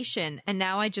speculation, and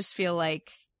now I just feel like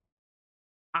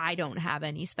I don't have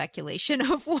any speculation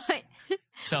of what's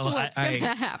going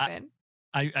to happen.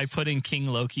 I put in King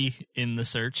Loki in the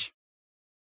search.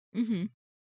 Mm-hmm.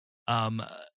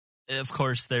 Of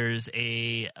course, there's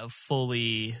a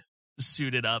fully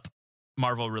suited up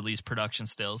Marvel release production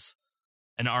stills.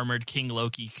 An armored King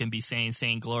Loki can be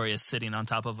saying glorious sitting on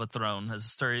top of a throne. As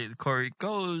the story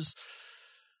goes,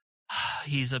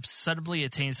 he's suddenly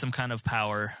attained some kind of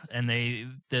power, and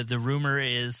the rumor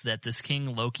is that this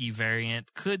King Loki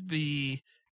variant could be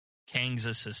Kang's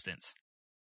assistant.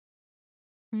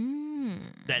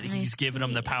 That he's given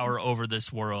him the power over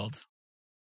this world.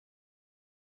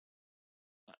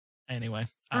 Anyway,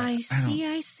 I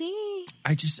see.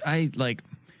 I like,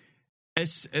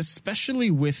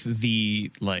 especially with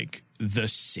the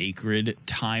sacred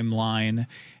timeline.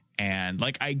 And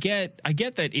like, I get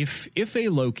that if a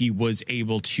Loki was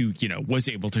able to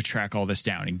track all this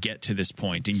down and get to this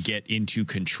point and get into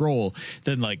control,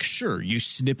 then like, sure, you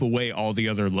snip away all the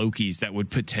other Lokis that would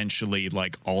potentially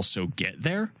like also get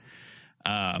there,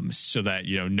 so that,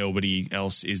 you know, nobody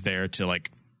else is there to like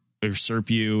usurp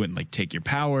you and like take your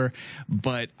power.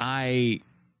 But I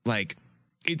like,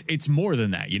 it's more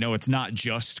than that. It's not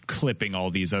just clipping all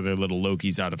these other little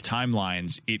Lokis out of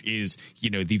timelines. It is,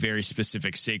 the very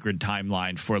specific sacred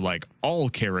timeline for like all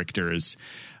characters.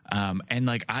 And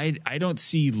like, I don't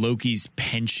see Loki's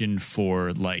penchant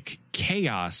for like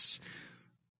chaos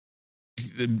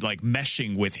like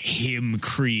meshing with him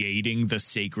creating the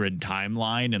sacred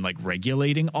timeline and like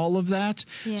regulating all of that.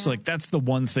 Yeah. So like that's the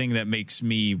one thing that makes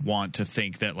me want to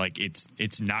think that like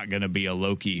it's not going to be a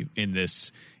Loki in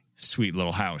this sweet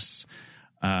little house.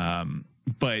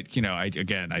 But I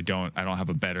don't have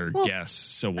a better guess,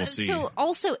 so we'll see. So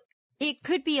also it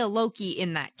could be a Loki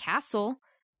in that castle.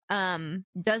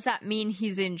 Does that mean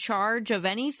he's in charge of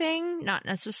anything? Not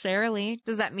necessarily.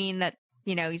 Does that mean that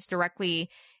he's directly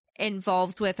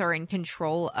involved with or in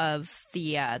control of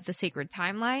the sacred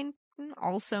timeline?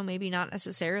 Also, maybe not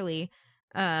necessarily.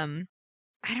 I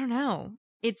don't know.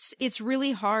 It's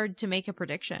really hard to make a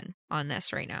prediction on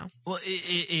this right now. Well,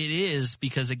 it is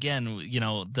because again,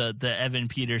 the Evan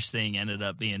Peters thing ended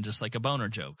up being just like a boner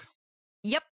joke.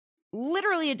 Yep,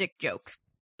 literally a dick joke.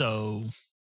 So,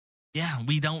 yeah,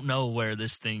 we don't know where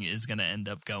this thing is going to end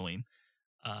up going,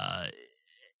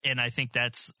 and I think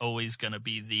that's always going to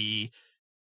be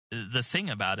the thing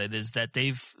about it is that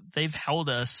they've held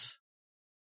us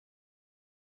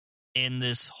in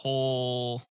this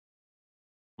whole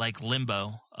like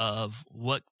limbo of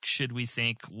what should we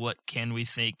think, what can we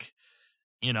think,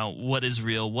 what is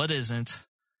real, what isn't,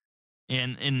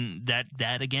 and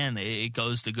that again, it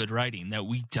goes to good writing that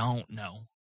we don't know,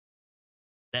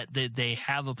 that they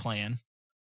have a plan,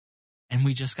 and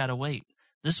we just gotta wait.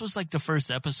 This was like the first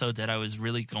episode that I was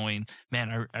really going,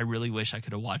 man, I really wish I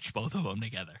could have watched both of them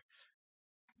together.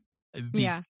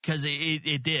 Yeah. Because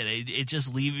it did. It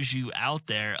just leaves you out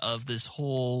there of this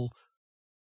whole,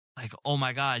 like, oh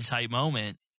my God type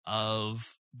moment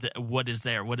of what is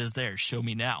there? What is there? Show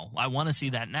me now. I want to see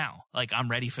that now. Like, I'm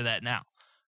ready for that now.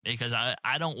 Because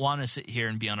I don't want to sit here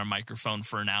and be on a microphone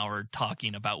for an hour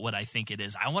talking about what I think it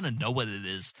is. I want to know what it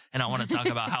is, and I want to talk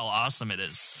about how awesome it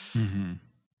is. Mm-hmm.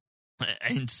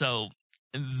 And so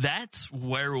that's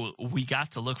where we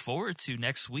got to look forward to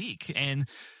next week. And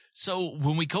so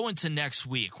when we go into next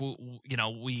week,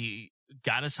 we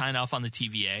got to sign off on the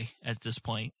TVA at this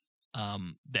point.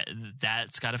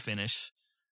 That's got to finish.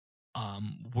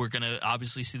 We're going to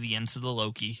obviously see the end to the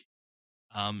Loki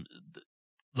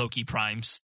Prime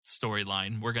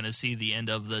storyline. We're going to see the end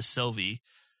of the Sylvie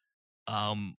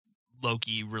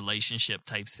Loki relationship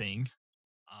type thing.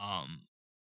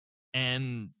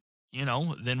 And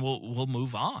then we'll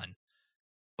move on.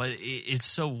 But it's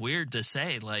so weird to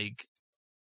say, like,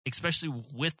 especially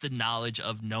with the knowledge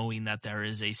of knowing that there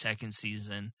is a second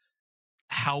season,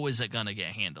 how is it going to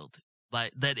get handled?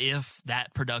 Like, that if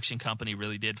that production company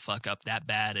really did fuck up that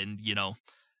bad and,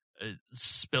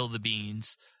 spill the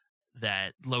beans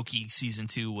that Loki season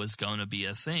 2 was going to be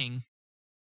a thing,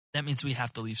 that means we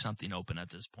have to leave something open at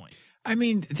this point. I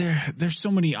mean, there's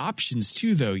so many options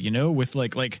too, though, with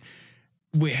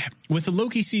with the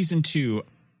Loki season 2,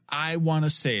 I want to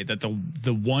say that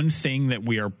the one thing that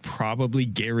we are probably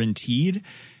guaranteed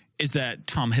is that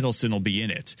Tom Hiddleston will be in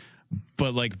it.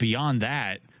 But like beyond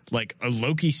that, like a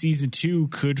Loki season 2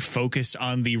 could focus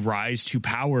on the rise to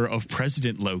power of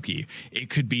President Loki. It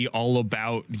could be all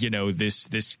about,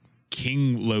 this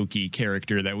King Loki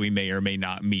character that we may or may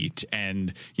not meet,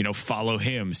 and follow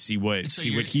him, see what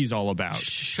he's all about.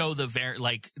 Show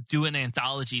do an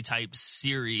anthology type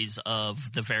series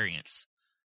of the variants.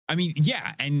 I mean,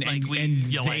 yeah, and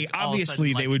they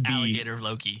obviously they would be alligator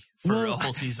Loki for a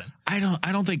whole season. I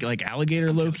don't think like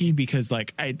alligator Loki, because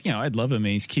like I'd love him and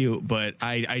he's cute, but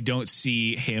I don't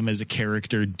see him as a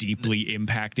character deeply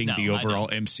impacting the overall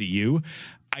MCU.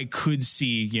 I could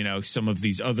see, some of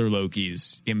these other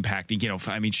Lokis impacting,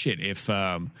 I mean, shit, if,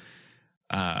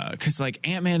 cause like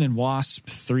Ant-Man and Wasp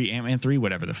 3, Ant-Man 3,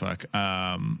 whatever the fuck,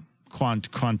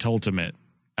 Quantultimate,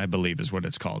 I believe is what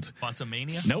it's called.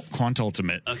 Quantumania? Nope,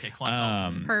 Quantultimate. Okay,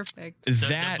 Quantultimate. Perfect.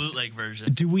 The bootleg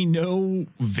version. Do we know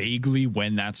vaguely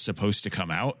when that's supposed to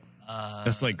come out?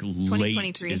 That's like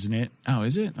late, isn't it? Oh,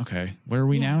 is it? Okay. Where are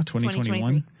we now?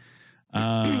 2021?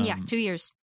 Yeah, 2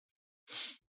 years.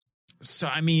 So,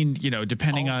 I mean,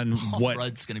 depending on what...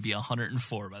 Rudd's going to be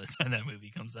 104 by the time that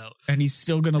movie comes out. And he's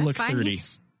still going to look 30.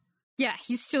 He's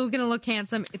still going to look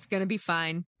handsome. It's going to be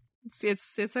fine.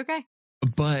 It's okay.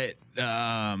 But,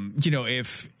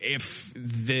 if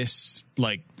this,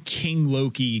 like, King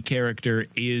Loki character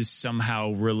is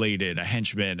somehow related, a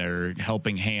henchman or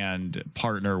helping hand,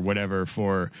 partner, whatever,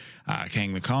 for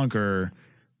Kang the Conqueror,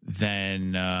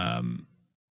 then...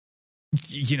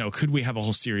 could we have a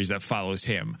whole series that follows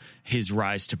him, his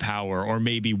rise to power, or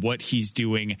maybe what he's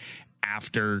doing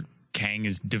after Kang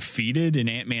is defeated in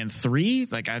Ant-Man 3.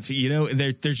 Like,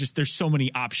 there's so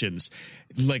many options.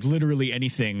 Like, literally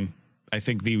anything. I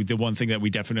think the one thing that we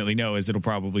definitely know is it'll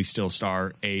probably still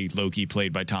star a Loki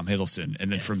played by Tom Hiddleston,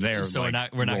 and then from there, so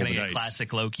like, we're not going to get dice.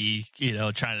 classic Loki,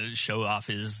 trying to show off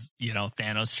his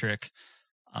Thanos trick,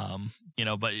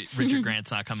 But Richard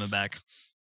Grant's not coming back.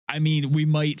 I mean, we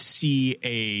might see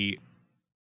a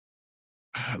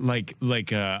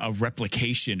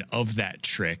replication of that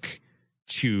trick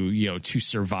to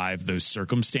survive those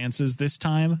circumstances this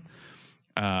time.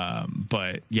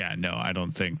 But yeah, no, I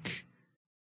don't think.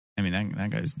 I mean, that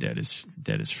guy's dead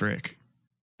as frick.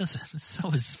 So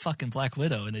is fucking Black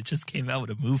Widow, and it just came out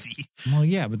with a movie. Well,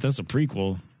 yeah, but that's a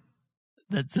prequel.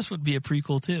 This would be a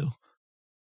prequel too.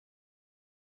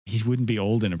 He wouldn't be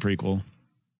old in a prequel.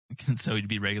 So he'd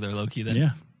be regular Loki then?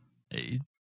 Yeah.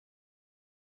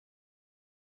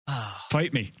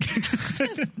 Fight me.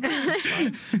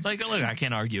 Look, I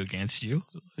can't argue against you.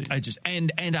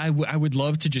 I would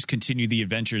love to just continue the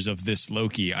adventures of this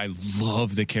Loki. I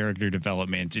love the character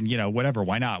development, and whatever.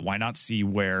 Why not see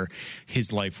where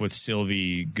his life with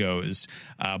Sylvie goes?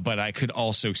 But I could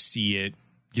also see it,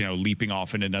 leaping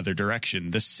off in another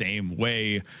direction, the same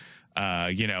way,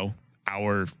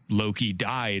 our Loki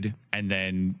died, and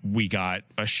then we got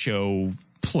a show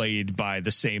played by the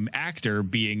same actor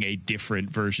being a different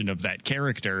version of that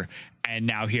character, and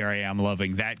now here I am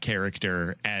loving that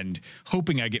character and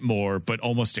hoping I get more, but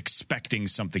almost expecting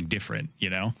something different,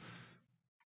 Yeah.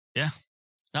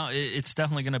 No, it's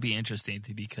definitely going to be interesting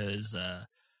because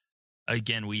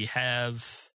again, we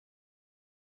have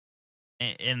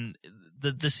and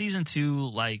the season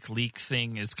 2 leak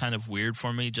thing is kind of weird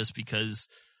for me just because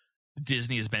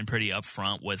Disney has been pretty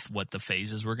upfront with what the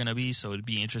phases were going to be, so it'd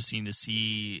be interesting to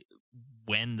see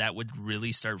when that would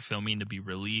really start filming to be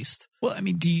released. Well, I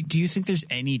mean, do you think there's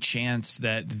any chance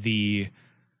that the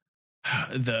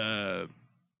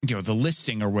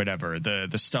listing or whatever, the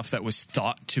stuff that was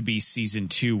thought to be season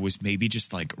 2 was maybe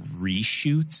just like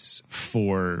reshoots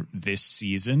for this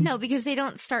season? No, because they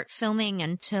don't start filming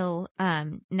until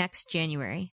next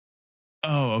January.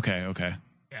 Oh, okay.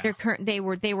 Yeah.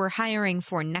 They were hiring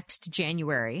for next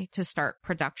January to start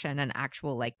production and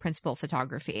actual principal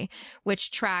photography,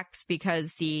 which tracks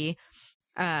because the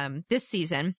this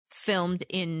season started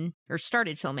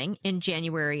filming in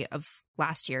January of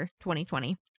last year,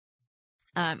 2020.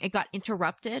 It got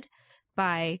interrupted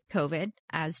by COVID,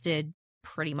 as did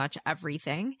pretty much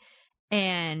everything,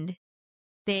 and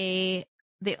they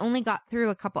only got through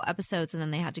a couple episodes and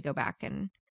then they had to go back and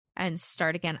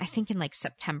start again. I think in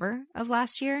September of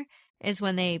last year is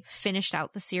when they finished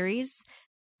out the series,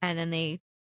 and then they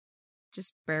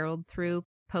just barreled through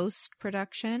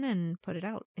post-production and put it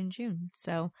out in June.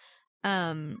 So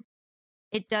I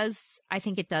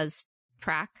think it does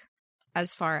track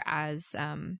as far as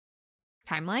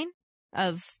timeline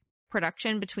of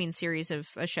production between series of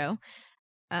a show,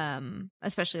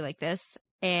 especially like this.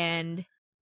 And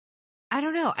I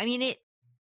don't know. I mean,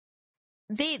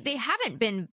 they haven't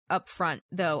been upfront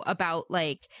though about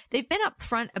they've been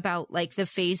upfront about the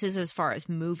phases as far as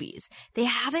movies. They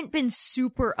haven't been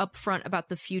super upfront about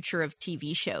the future of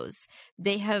TV shows.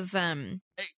 They have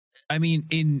I mean,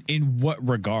 in what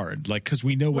regard? Because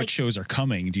we know what shows are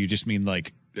coming. Do you just mean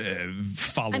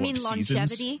follow-up seasons?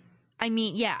 Longevity. I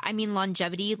mean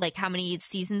longevity, how many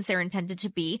seasons they're intended to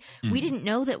be. Mm-hmm. We didn't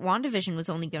know that WandaVision was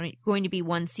only going to be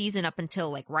one season up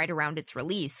until right around its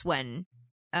release when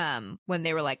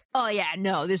they were oh yeah,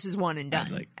 no, this is one and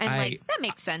done. That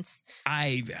makes sense.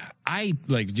 I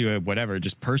do it, whatever,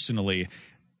 just personally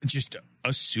just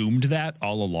assumed that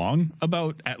all along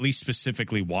about at least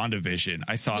specifically WandaVision.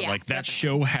 I thought that definitely.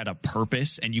 Show had a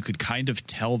purpose, and you could kind of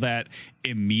tell that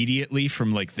immediately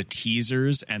from the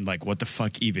teasers and what the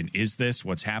fuck even is this?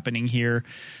 What's happening here?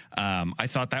 I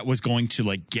thought that was going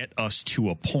to get us to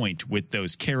a point with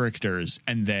those characters,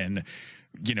 and then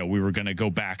we were going to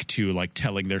go back to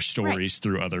telling their stories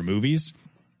through other movies.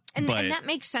 And that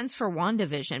makes sense for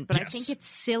WandaVision, but yes. I think it's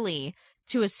silly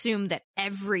to assume that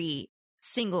every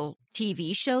single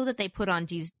TV show that they put on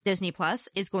Disney Plus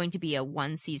is going to be a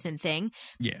one season thing.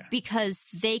 Yeah. Because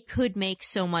they could make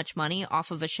so much money off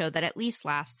of a show that at least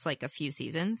lasts a few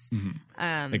seasons.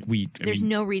 Mm-hmm. There's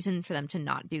no reason for them to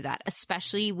not do that,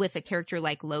 especially with a character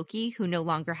like Loki, who no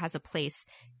longer has a place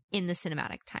in the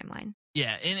cinematic timeline.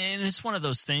 Yeah, and it's one of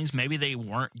those things, maybe they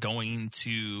weren't going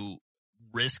to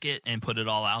risk it and put it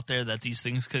all out there that these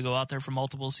things could go out there for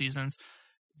multiple seasons,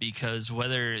 because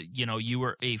whether, you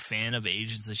were a fan of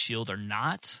Agents of S.H.I.E.L.D. or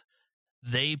not,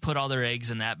 they put all their eggs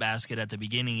in that basket at the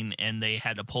beginning, and they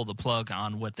had to pull the plug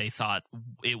on what they thought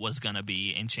it was going to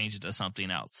be and change it to something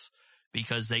else.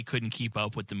 because they couldn't keep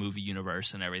up with the movie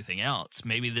universe and everything else.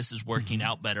 Maybe this is working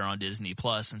out better on Disney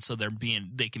Plus, and so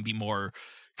they can be more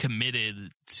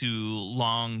committed to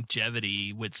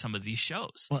longevity with some of these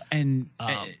shows. Well, and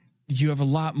you have a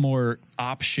lot more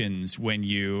options when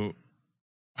you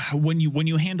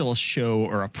handle a show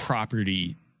or a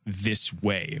property this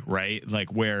way, right?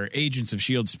 Like where Agents of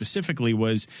S.H.I.E.L.D. specifically it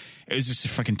was just a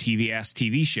fucking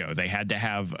TV show. They had to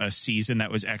have a season that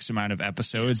was X amount of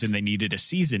episodes, and they needed a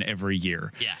season every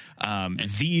year. Yeah.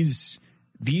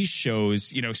 These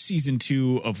shows, season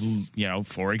 2 of,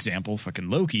 for example, fucking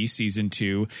Loki, season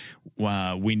 2,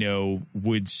 we know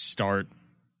would start,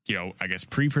 I guess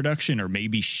pre-production or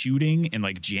maybe shooting in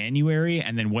like January.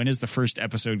 And then when is the first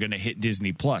episode going to hit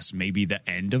Disney Plus? Maybe the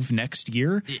end of next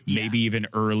year, maybe even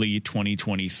early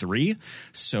 2023.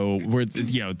 So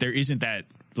there isn't that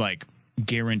like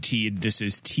guaranteed this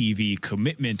is TV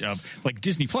commitment of like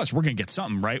Disney Plus. We're going to get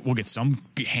something, right? We'll get some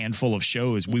handful of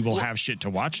shows. We will have shit to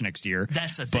watch next year.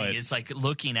 That's the thing. It's like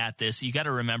looking at this, you got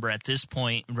to remember at this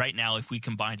point right now, if we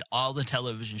combined all the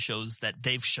television shows that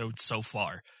they've showed so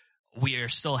far, we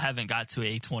still haven't got to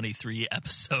a 23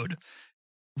 episode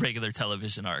regular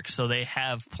television arc. So they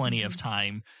have plenty of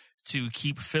time to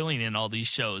keep filling in all these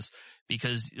shows,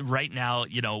 because right now,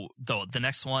 the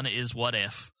next one is What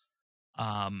If.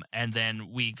 And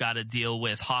then we got to deal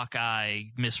with Hawkeye,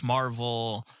 Miss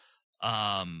Marvel,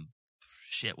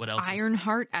 what else?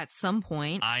 Ironheart at some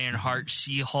point. Ironheart,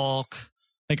 She-Hulk.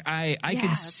 Like I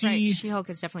could see right. She-Hulk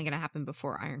is definitely going to happen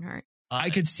before Ironheart. I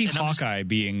could see Hawkeye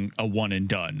being a one and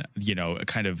done,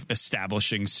 kind of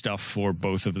establishing stuff for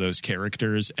both of those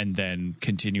characters and then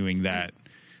continuing that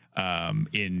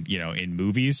in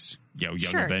movies, Young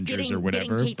Avengers or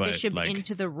whatever. Getting Kate Bishop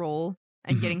into the role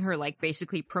and getting her like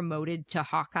basically promoted to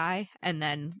Hawkeye, and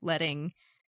then letting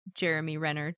Jeremy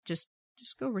Renner just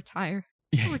go retire.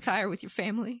 Go retire with your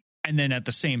family. And then at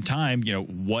the same time,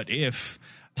 what if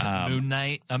Moon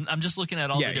Knight? I'm just looking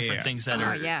at all the different things that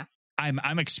are. Yeah.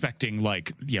 I'm expecting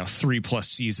 3+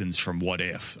 seasons from What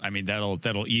If. I mean,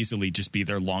 that'll easily just be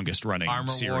their longest running Armor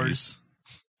series. Wars.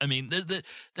 I mean,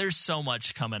 there's so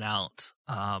much coming out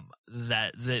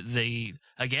that they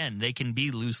can be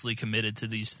loosely committed to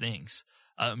these things.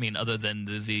 I mean, other than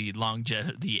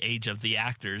the age of the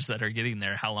actors that are getting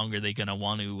there, how long are they going to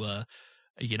want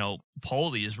to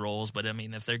pull these roles? But I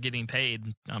mean, if they're getting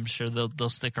paid, I'm sure they'll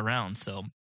stick around. So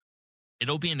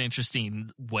it'll be an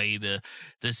interesting way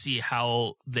to see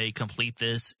how they complete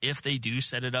this, if they do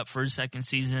set it up for a second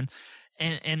season.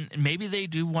 And maybe they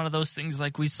do one of those things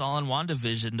like we saw in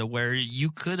WandaVision, to where you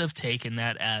could have taken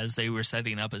that as they were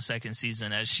setting up a second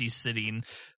season, as she's sitting,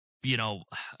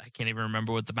 I can't even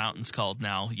remember what the mountain's called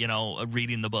now,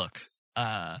 reading the book.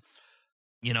 And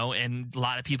a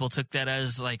lot of people took that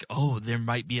as like, oh, there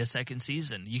might be a second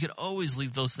season. You could always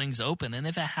leave those things open. And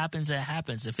if it happens, it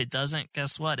happens. If it doesn't,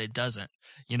 guess what? It doesn't.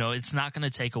 It's not going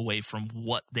to take away from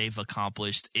what they've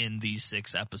accomplished in these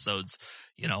 6 episodes,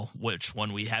 which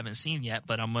one we haven't seen yet.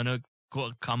 But I'm going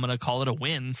to call it a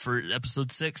win for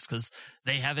episode 6, because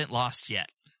they haven't lost yet.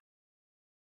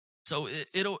 So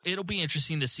it'll be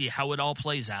interesting to see how it all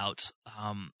plays out.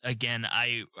 Again,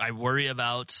 I worry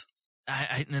about...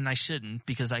 and I shouldn't,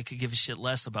 because I could give a shit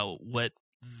less about what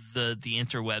the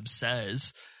interweb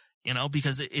says,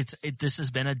 because this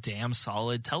has been a damn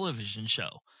solid television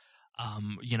show.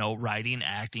 Writing,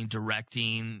 acting,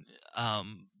 directing,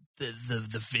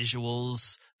 the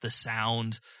visuals, the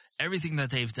sound, everything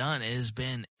that they've done has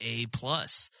been A+.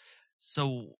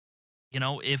 So,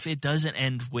 if it doesn't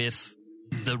end with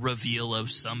the reveal of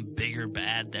some bigger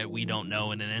bad that we don't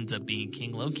know and it ends up being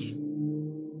King Loki,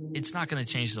 it's not going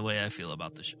to change the way I feel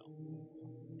about the show,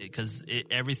 because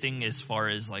everything as far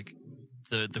as like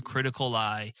the critical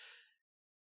eye,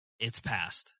 it's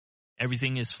past.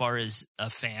 Everything as far as a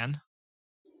fan,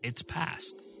 it's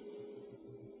past.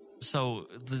 So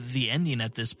the ending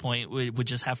at this point would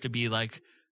just have to be like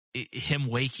him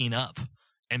waking up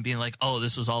and being like, oh,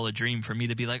 this was all a dream, for me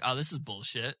to be like, oh, this is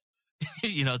bullshit,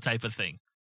 type of thing.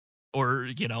 Or,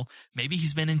 maybe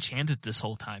he's been enchanted this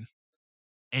whole time,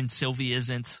 and Sylvie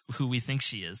isn't who we think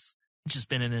she is. It's just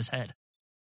been in his head.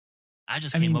 I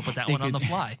came up with that one on the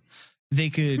fly. They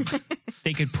could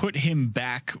put him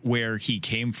back where he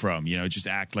came from, just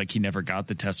act like he never got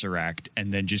the Tesseract,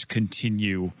 and then just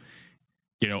continue,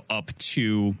 up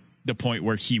to the point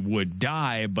where he would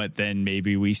die, but then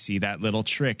maybe we see that little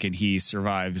trick and he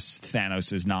survives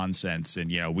Thanos' nonsense,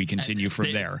 and, we continue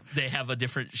from there. They have a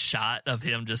different shot of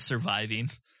him just surviving.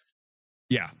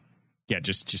 Yeah. Yeah,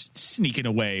 just sneaking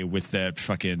away with that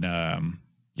fucking,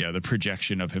 the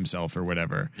projection of himself or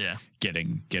whatever. Yeah.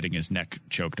 Getting his neck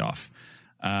choked off.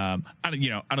 I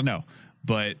don't know.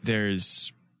 but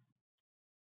there's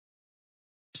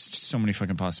so many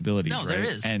fucking possibilities. No, right? there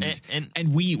is.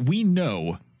 And we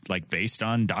know, like, based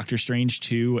on Doctor Strange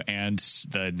 2 and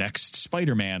the next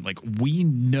Spider-Man, like, we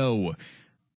know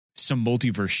some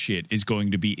multiverse shit is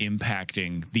going to be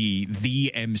impacting the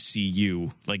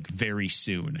MCU like very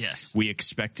soon. Yes. We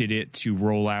expected it to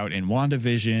roll out in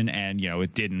WandaVision, and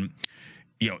it didn't.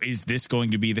 Is this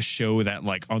going to be the show that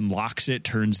like unlocks it,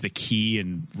 turns the key,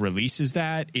 and releases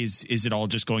that? Is it all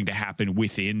just going to happen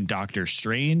within Doctor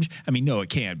Strange? I mean, no, it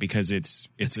can't, because it's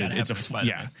a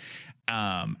Spider-Man.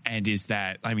 And is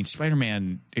that, I mean,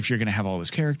 Spider-Man, if you're going to have all those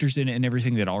characters in it and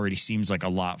everything, that already seems like a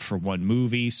lot for one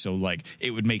movie. So like it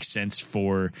would make sense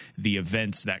for the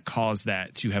events that cause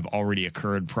that to have already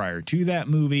occurred prior to that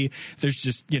movie. There's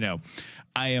just,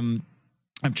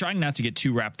 I'm trying not to get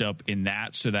too wrapped up in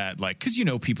that, so that, like, because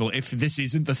people, if this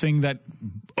isn't the thing that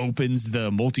opens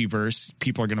the multiverse,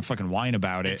 people are gonna fucking whine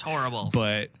about it. It's horrible.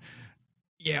 But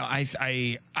yeah,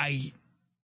 I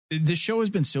the show has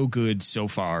been so good so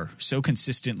far, so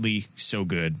consistently so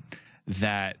good,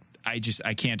 that I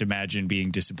can't imagine being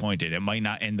disappointed. It might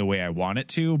not end the way I want it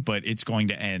to, but it's going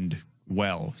to end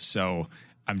well. So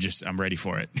I'm ready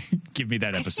for it. Give me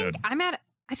that episode. I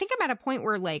think I'm at a point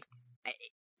where like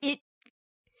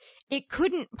it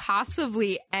couldn't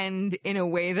possibly end in a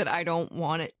way that I don't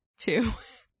want it to.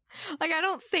 Like, I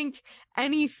don't think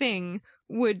anything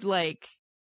would, like,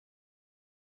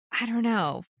 I don't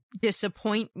know,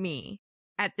 disappoint me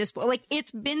at this point. Like,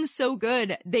 it's been so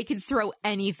good, they could throw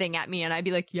anything at me and I'd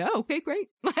be like, yeah, okay, great.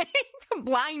 Like,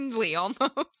 blindly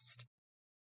almost.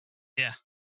 Yeah.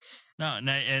 No, and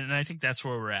I think that's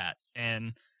where we're at.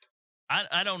 And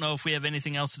I don't know if we have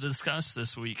anything else to discuss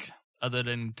this week, other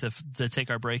than to take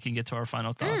our break and get to our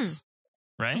final thoughts.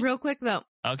 Right? Real quick though.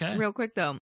 Okay.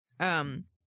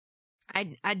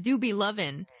 I do be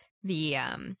loving the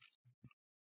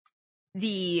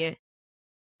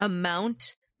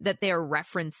amount that they're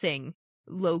referencing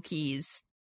Loki's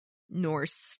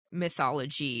Norse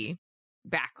mythology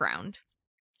background.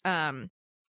 There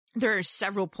are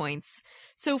several points.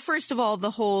 So first of all,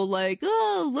 the whole like,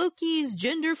 oh, Loki's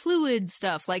gender fluid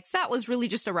stuff, like that was really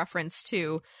just a reference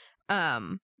to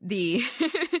the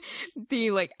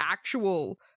like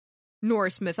actual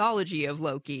Norse mythology of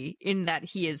Loki, in that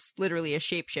he is literally a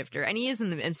shapeshifter, and he is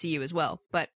in the MCU as well.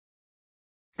 But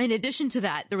in addition to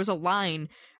that, there was a line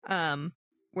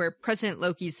where President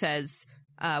Loki says,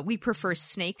 we prefer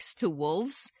snakes to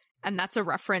wolves, and that's a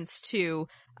reference to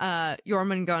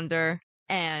Jormungandr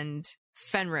and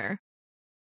Fenrir,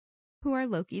 who are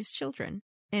Loki's children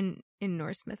in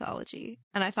Norse mythology.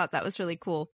 And I thought that was really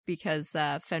cool, because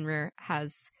Fenrir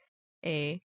has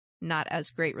a not as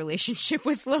great relationship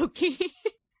with Loki.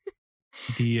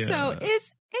 So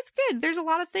it's good. There's a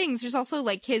lot of things. There's also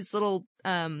like his little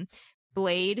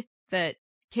blade that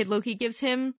Kid Loki gives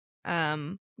him,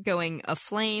 going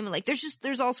aflame. Like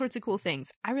there's all sorts of cool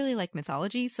things. I really like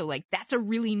mythology, so like that's a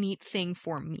really neat thing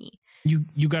for me.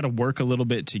 You got to work a little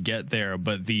bit to get there,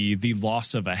 but the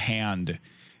loss of a hand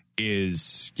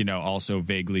is, also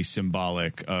vaguely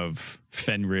symbolic of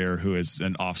Fenrir, who is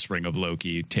an offspring of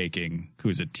Loki, taking, who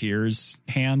is it, Tyr's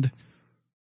hand?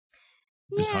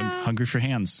 Is hungry for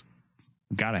hands.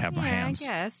 Gotta have my hands. I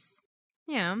guess.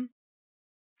 Yeah.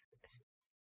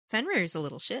 Fenrir's a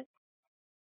little shit.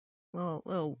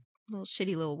 Little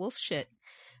shitty little wolf shit.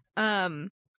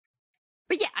 But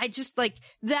yeah, I just like,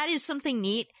 that is something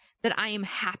neat that I am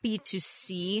happy to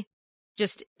see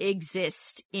just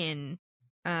exist in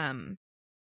the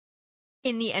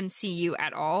MCU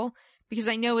at all, because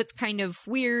I know it's kind of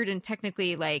weird and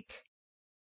technically like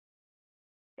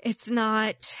he's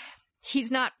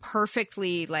not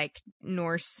perfectly like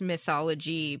Norse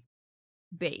mythology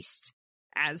based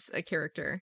as a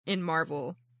character in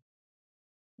Marvel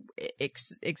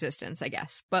existence, I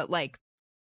guess. But like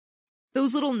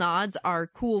those little nods are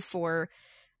cool for,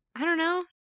 I don't know,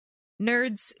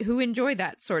 nerds who enjoy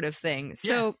that sort of thing.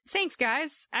 So thanks,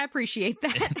 guys. I appreciate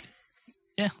that.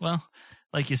 Yeah, well,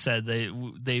 like you said,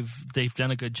 they've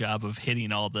done a good job of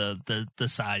hitting all the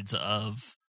sides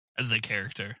of the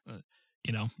character.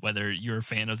 Whether you're a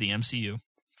fan of the MCU,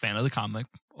 fan of the comic,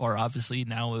 or obviously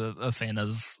now a fan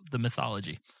of the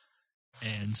mythology.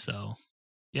 And so,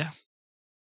 yeah,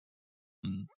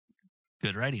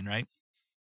 good writing, right?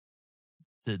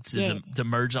 To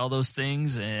merge all those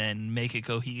things and make it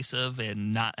cohesive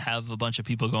and not have a bunch of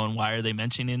people going, why are they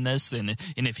mentioning this? And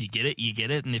if you get it, you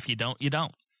get it. And if you don't, you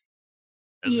don't.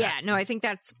 Yeah, no, I think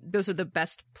those are the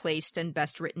best placed and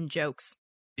best written jokes.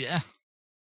 Yeah.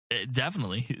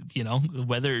 Definitely,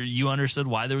 whether you understood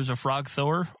why there was a frog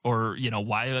Thor or,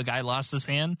 why a guy lost his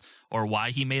hand or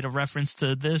why he made a reference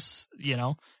to this,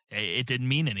 it didn't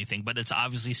mean anything, but it's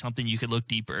obviously something you could look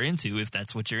deeper into if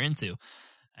that's what you're into.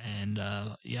 And,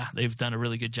 they've done a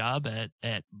really good job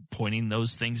at pointing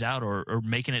those things out or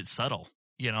making it subtle,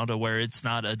 to where it's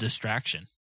not a distraction.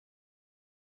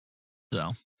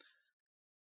 So,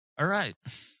 all right.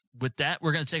 With that,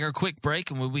 we're going to take our quick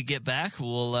break, and when we get back,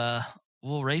 we'll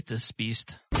rate this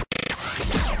beast.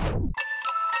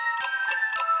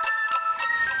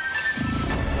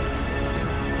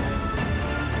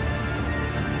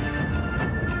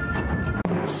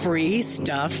 Free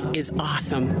stuff is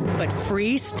awesome, but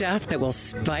free stuff that will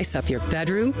spice up your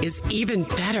bedroom is even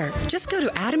better. Just go to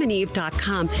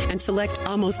adamandeve.com and select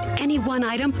almost any one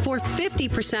item for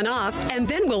 50% off, and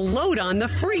then we'll load on the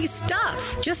free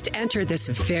stuff. Just enter this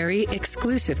very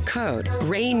exclusive code,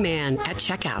 RAINMAN, at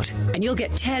checkout, and you'll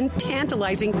get 10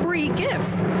 tantalizing free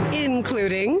gifts,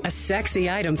 including a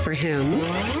sexy item for him,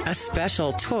 a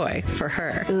special toy for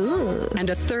her,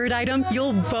 and a third item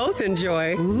you'll both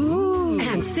enjoy.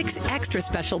 And 6 extra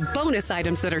special bonus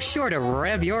items that are sure to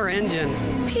rev your engine,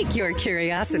 pique your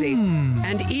curiosity,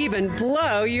 and even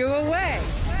blow you away.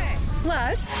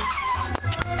 Plus,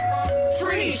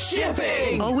 free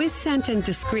shipping! Always sent in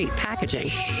discreet packaging.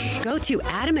 Go to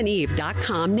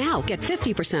adamandeve.com now. Get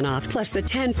 50% off plus the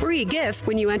 10 free gifts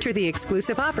when you enter the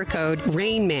exclusive offer code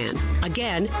RAINMAN.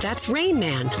 Again, that's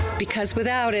RAINMAN. Because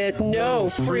without it, no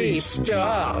free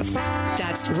stuff.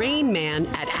 That's RAINMAN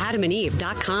at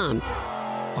adamandeve.com.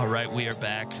 All right, we are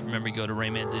back. Remember, go to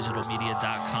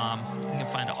RainmanDigitalMedia.com. You can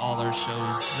find all our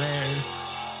shows there.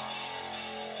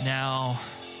 Now,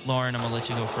 Lauren, I'm going to let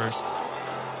you go first.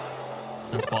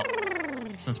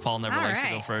 Since Paul never likes to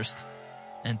go first.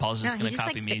 And Paul's just going to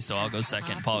copy me, so I'll go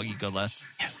second. Paul, you go last.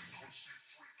 Yes.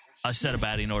 I set a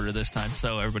batting order this time,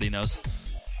 so everybody knows.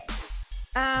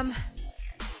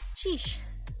 Sheesh.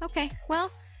 Okay,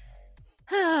 well.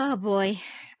 Oh, boy.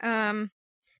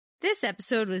 This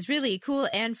episode was really cool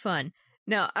and fun.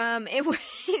 No, it was...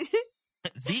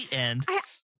 The end. I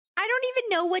don't even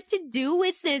know what to do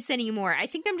with this anymore. I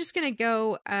think I'm just gonna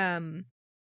go, I'm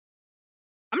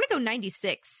gonna go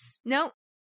 96. No,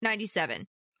 97.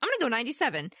 I'm gonna go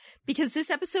 97 because this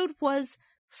episode was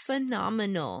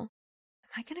phenomenal.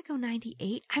 Am I gonna go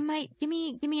 98? I might, give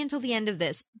me until the end of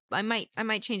this. I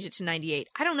might change it to 98.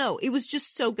 I don't know. It was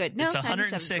just so good. No, it's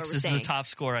 106 is the top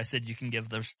score I said you can give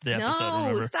the episode. No,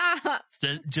 remember? Stop.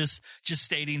 Just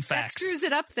stating facts. That screws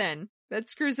it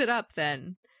up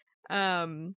then.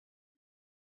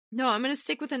 No, I'm going to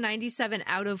stick with a 97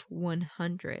 out of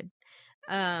 100.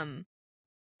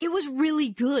 It was really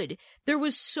good. There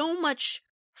was so much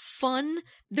fun.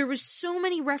 There was so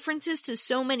many references to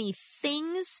so many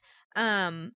things,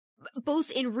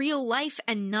 both in real life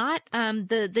and not.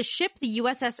 The ship, the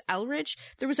USS Eldridge,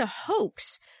 there was a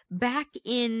hoax back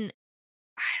in,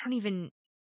 I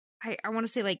want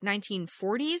to say like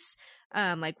 1940s,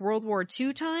 like World War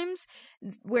II times,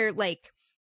 where like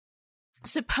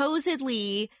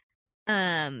supposedly,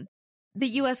 the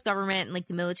US government and like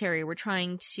the military were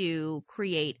trying to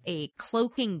create a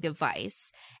cloaking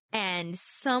device, and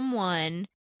someone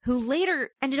who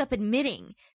later ended up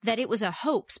admitting that it was a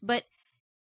hoax, but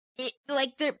it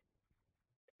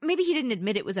maybe he didn't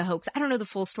admit it was a hoax. I don't know the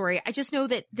full story. I just know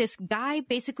that this guy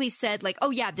basically said like,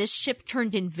 oh yeah, this ship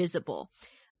turned invisible.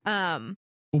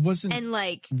 Wasn't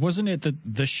it that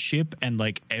the ship and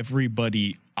like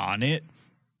everybody on it,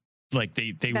 like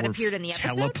they that were appeared in the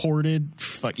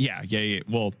teleported? Yeah.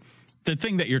 Well, the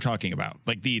thing that you're talking about,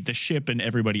 like the ship and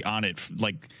everybody on it,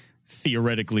 like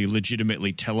theoretically,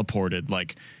 legitimately teleported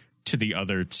like to the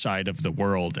other side of the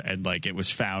world, and like it was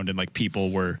found, and like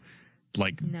people were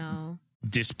like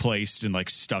displaced and like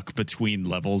stuck between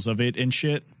levels of it and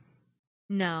shit.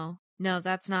 No,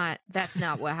 that's not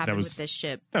what happened with this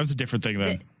ship. That was a different thing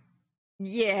then.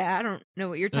 Yeah, I don't know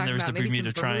what you're talking about. There was the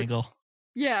Bermuda Triangle.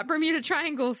 Yeah, Bermuda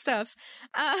Triangle stuff.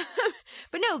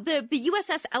 But no, the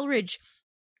USS Eldridge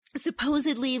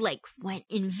supposedly like went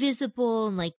invisible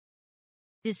and like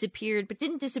disappeared, but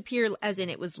didn't disappear as in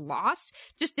it was lost,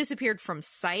 just disappeared from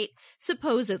sight.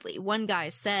 Supposedly, one guy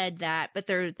said that, but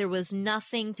there was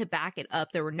nothing to back it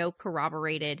up. There were no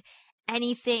corroborated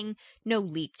anything, no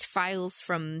leaked files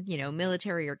from,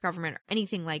 military or government or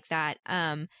anything like that.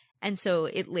 And so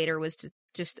it later was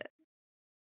just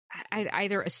I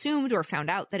either assumed or found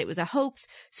out that it was a hoax.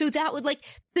 So that would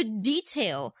like the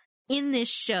detail in this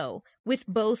show with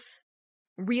both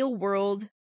real world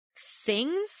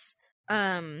things,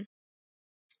 and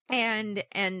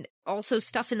also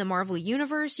stuff in the Marvel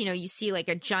universe. You see like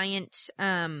a giant,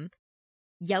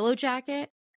 Yellow Jacket,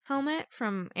 helmet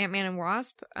from Ant-Man and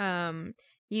Wasp.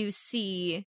 You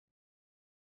see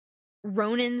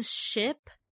Ronan's ship.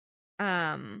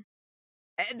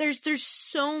 There's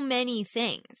so many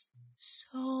things.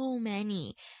 So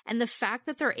many. And the fact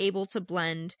that they're able to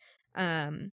blend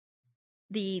the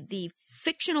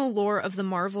fictional lore of the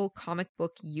Marvel comic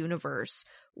book universe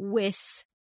with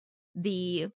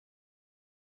the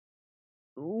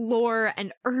lore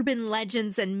and urban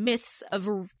legends and myths of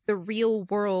the real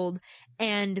world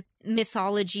and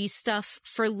mythology stuff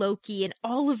for Loki, and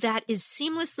all of that is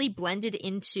seamlessly blended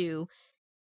into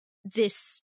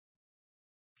this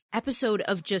episode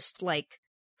of just like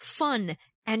fun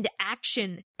and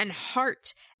action and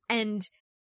heart and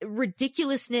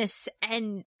ridiculousness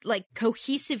and like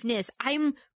cohesiveness.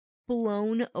 I'm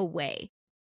blown away.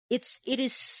 It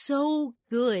is so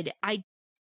good. I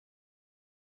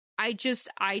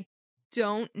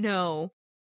don't know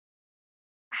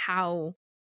how.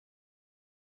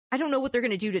 I don't know what they're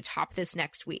going to do to top this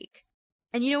next week.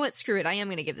 And you know what? Screw it. I am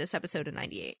going to give this episode a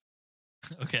 98.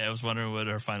 Okay, I was wondering what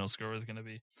our final score was going to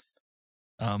be.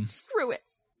 Screw it.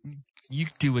 You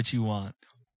do what you want.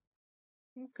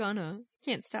 I'm gonna.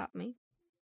 Can't stop me.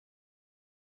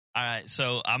 All right,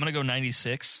 so I'm going to go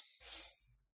 96.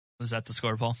 Was that the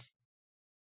score, Paul?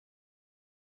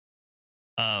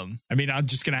 I mean, I'm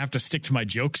just going to have to stick to my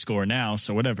joke score now,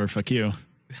 so whatever, fuck you.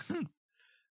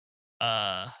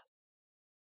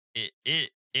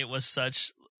 It was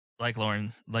such, like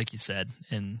Lauren, like you said,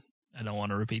 and I don't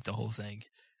want to repeat the whole thing,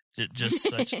 just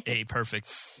such a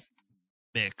perfect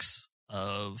mix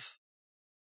of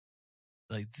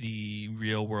like the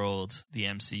real world, the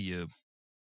MCU,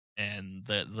 and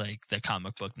the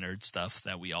comic book nerd stuff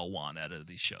that we all want out of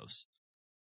these shows.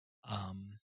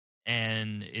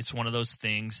 And it's one of those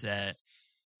things that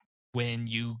when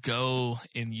you go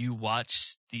and you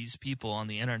watch these people on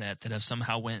the internet that have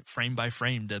somehow went frame by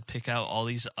frame to pick out all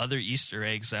these other Easter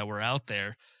eggs that were out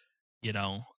there, you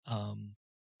know,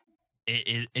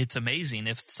 it's amazing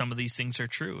if some of these things are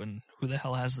true, and who the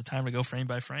hell has the time to go frame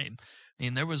by frame? I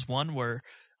mean, there was one where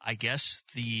I guess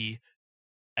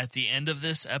at the end of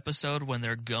this episode, when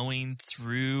they're going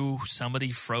through,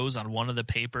 somebody froze on one of the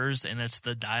papers, and it's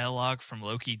the dialogue from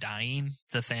Loki dying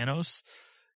to Thanos.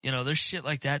 You know, there's shit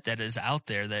like that is out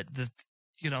there that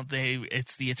you know,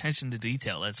 it's the attention to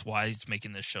detail. That's why it's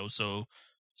making this show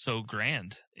so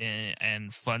grand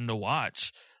and fun to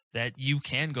watch, that you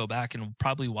can go back and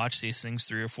probably watch these things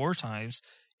 3 or 4 times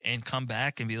and come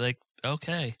back and be like,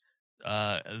 okay,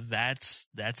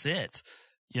 that's it.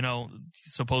 You know,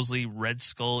 supposedly Red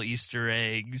Skull Easter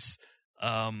eggs,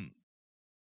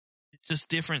 just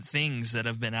different things that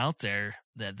have been out there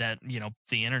that you know,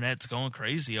 the internet's going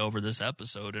crazy over this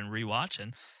episode and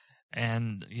rewatching,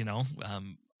 and you know,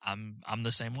 I'm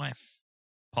the same way.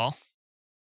 Paul.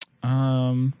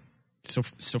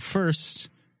 So first,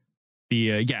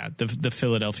 the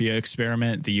Philadelphia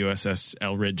experiment, the USS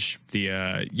Elridge,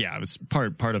 it was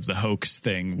part of the hoax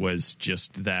thing was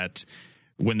just that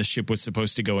when the ship was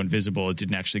supposed to go invisible, it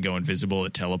didn't actually go invisible.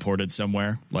 It teleported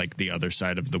somewhere, like the other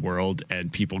side of the world,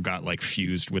 and people got like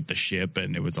fused with the ship,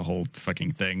 and it was a whole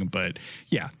fucking thing. But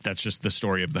yeah, that's just the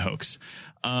story of the hoax.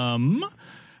 I'm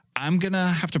going to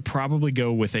have to probably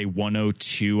go with a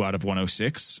 102 out of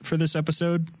 106 for this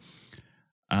episode.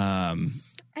 I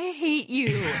hate you.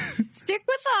 Stick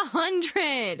with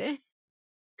 100.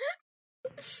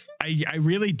 I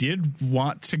really did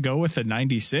want to go with a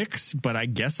 96, but I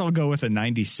guess I'll go with a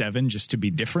 97 just to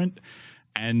be different.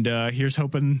 And here's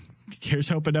hoping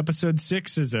episode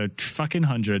 6 is a fucking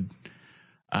 100.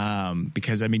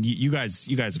 Because I mean, you guys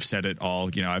have said it all.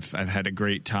 You know, I've had a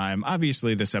great time.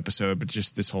 Obviously, this episode, but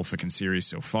just this whole fucking series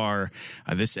so far.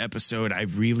 This episode, I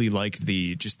really liked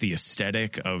the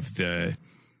aesthetic of the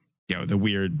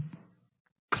weird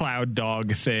cloud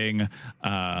dog thing,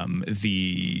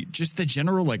 the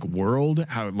general like world,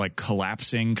 how like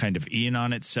collapsing kind of in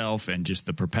on itself, and just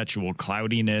the perpetual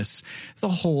cloudiness, the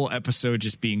whole episode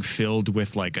just being filled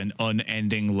with like an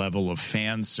unending level of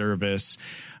fan service,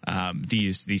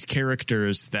 these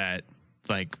characters that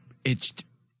like it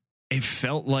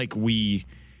felt like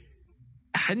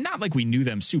not like we knew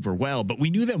them super well, but we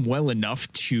knew them well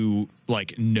enough to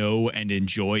like know and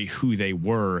enjoy who they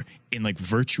were in like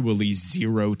virtually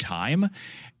 0 time.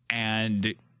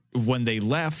 And when they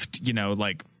left,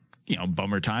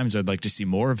 bummer times, I'd like to see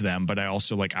more of them, but I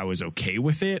also I was okay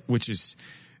with it, which is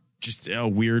just a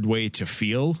weird way to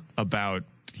feel about,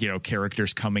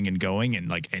 characters coming and going in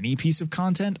like any piece of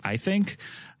content, I think.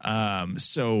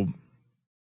 So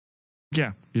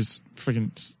yeah, it's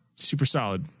freaking super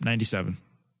solid. 97.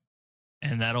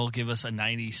 And that'll give us a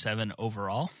 97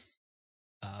 overall.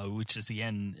 which is,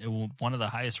 again, one of the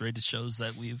highest rated shows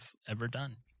that we've ever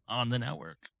done on the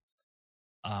network.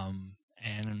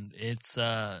 And it's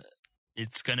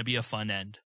going to be a fun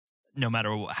end. No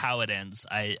matter how it ends,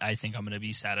 I think I'm going to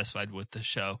be satisfied with the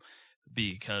show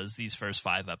because these first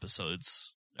 5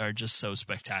 episodes are just so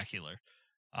spectacular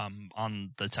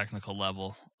on the technical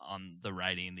level, on the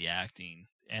writing, the acting,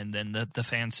 and then the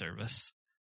fan service.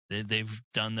 They've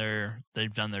done their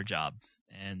job.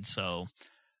 And so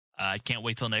I can't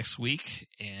wait till next week,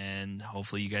 and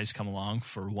hopefully you guys come along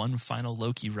for one final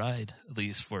Loki ride, at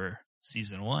least for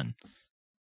season 1.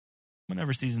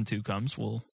 Whenever season 2 comes,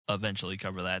 we'll eventually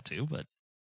cover that too. But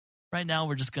right now,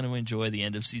 we're just going to enjoy the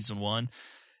end of season 1.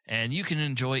 And you can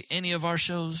enjoy any of our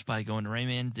shows by going to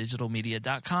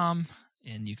RaymanDigitalMedia.com,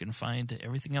 and you can find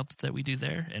everything else that we do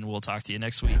there. And we'll talk to you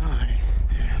next week.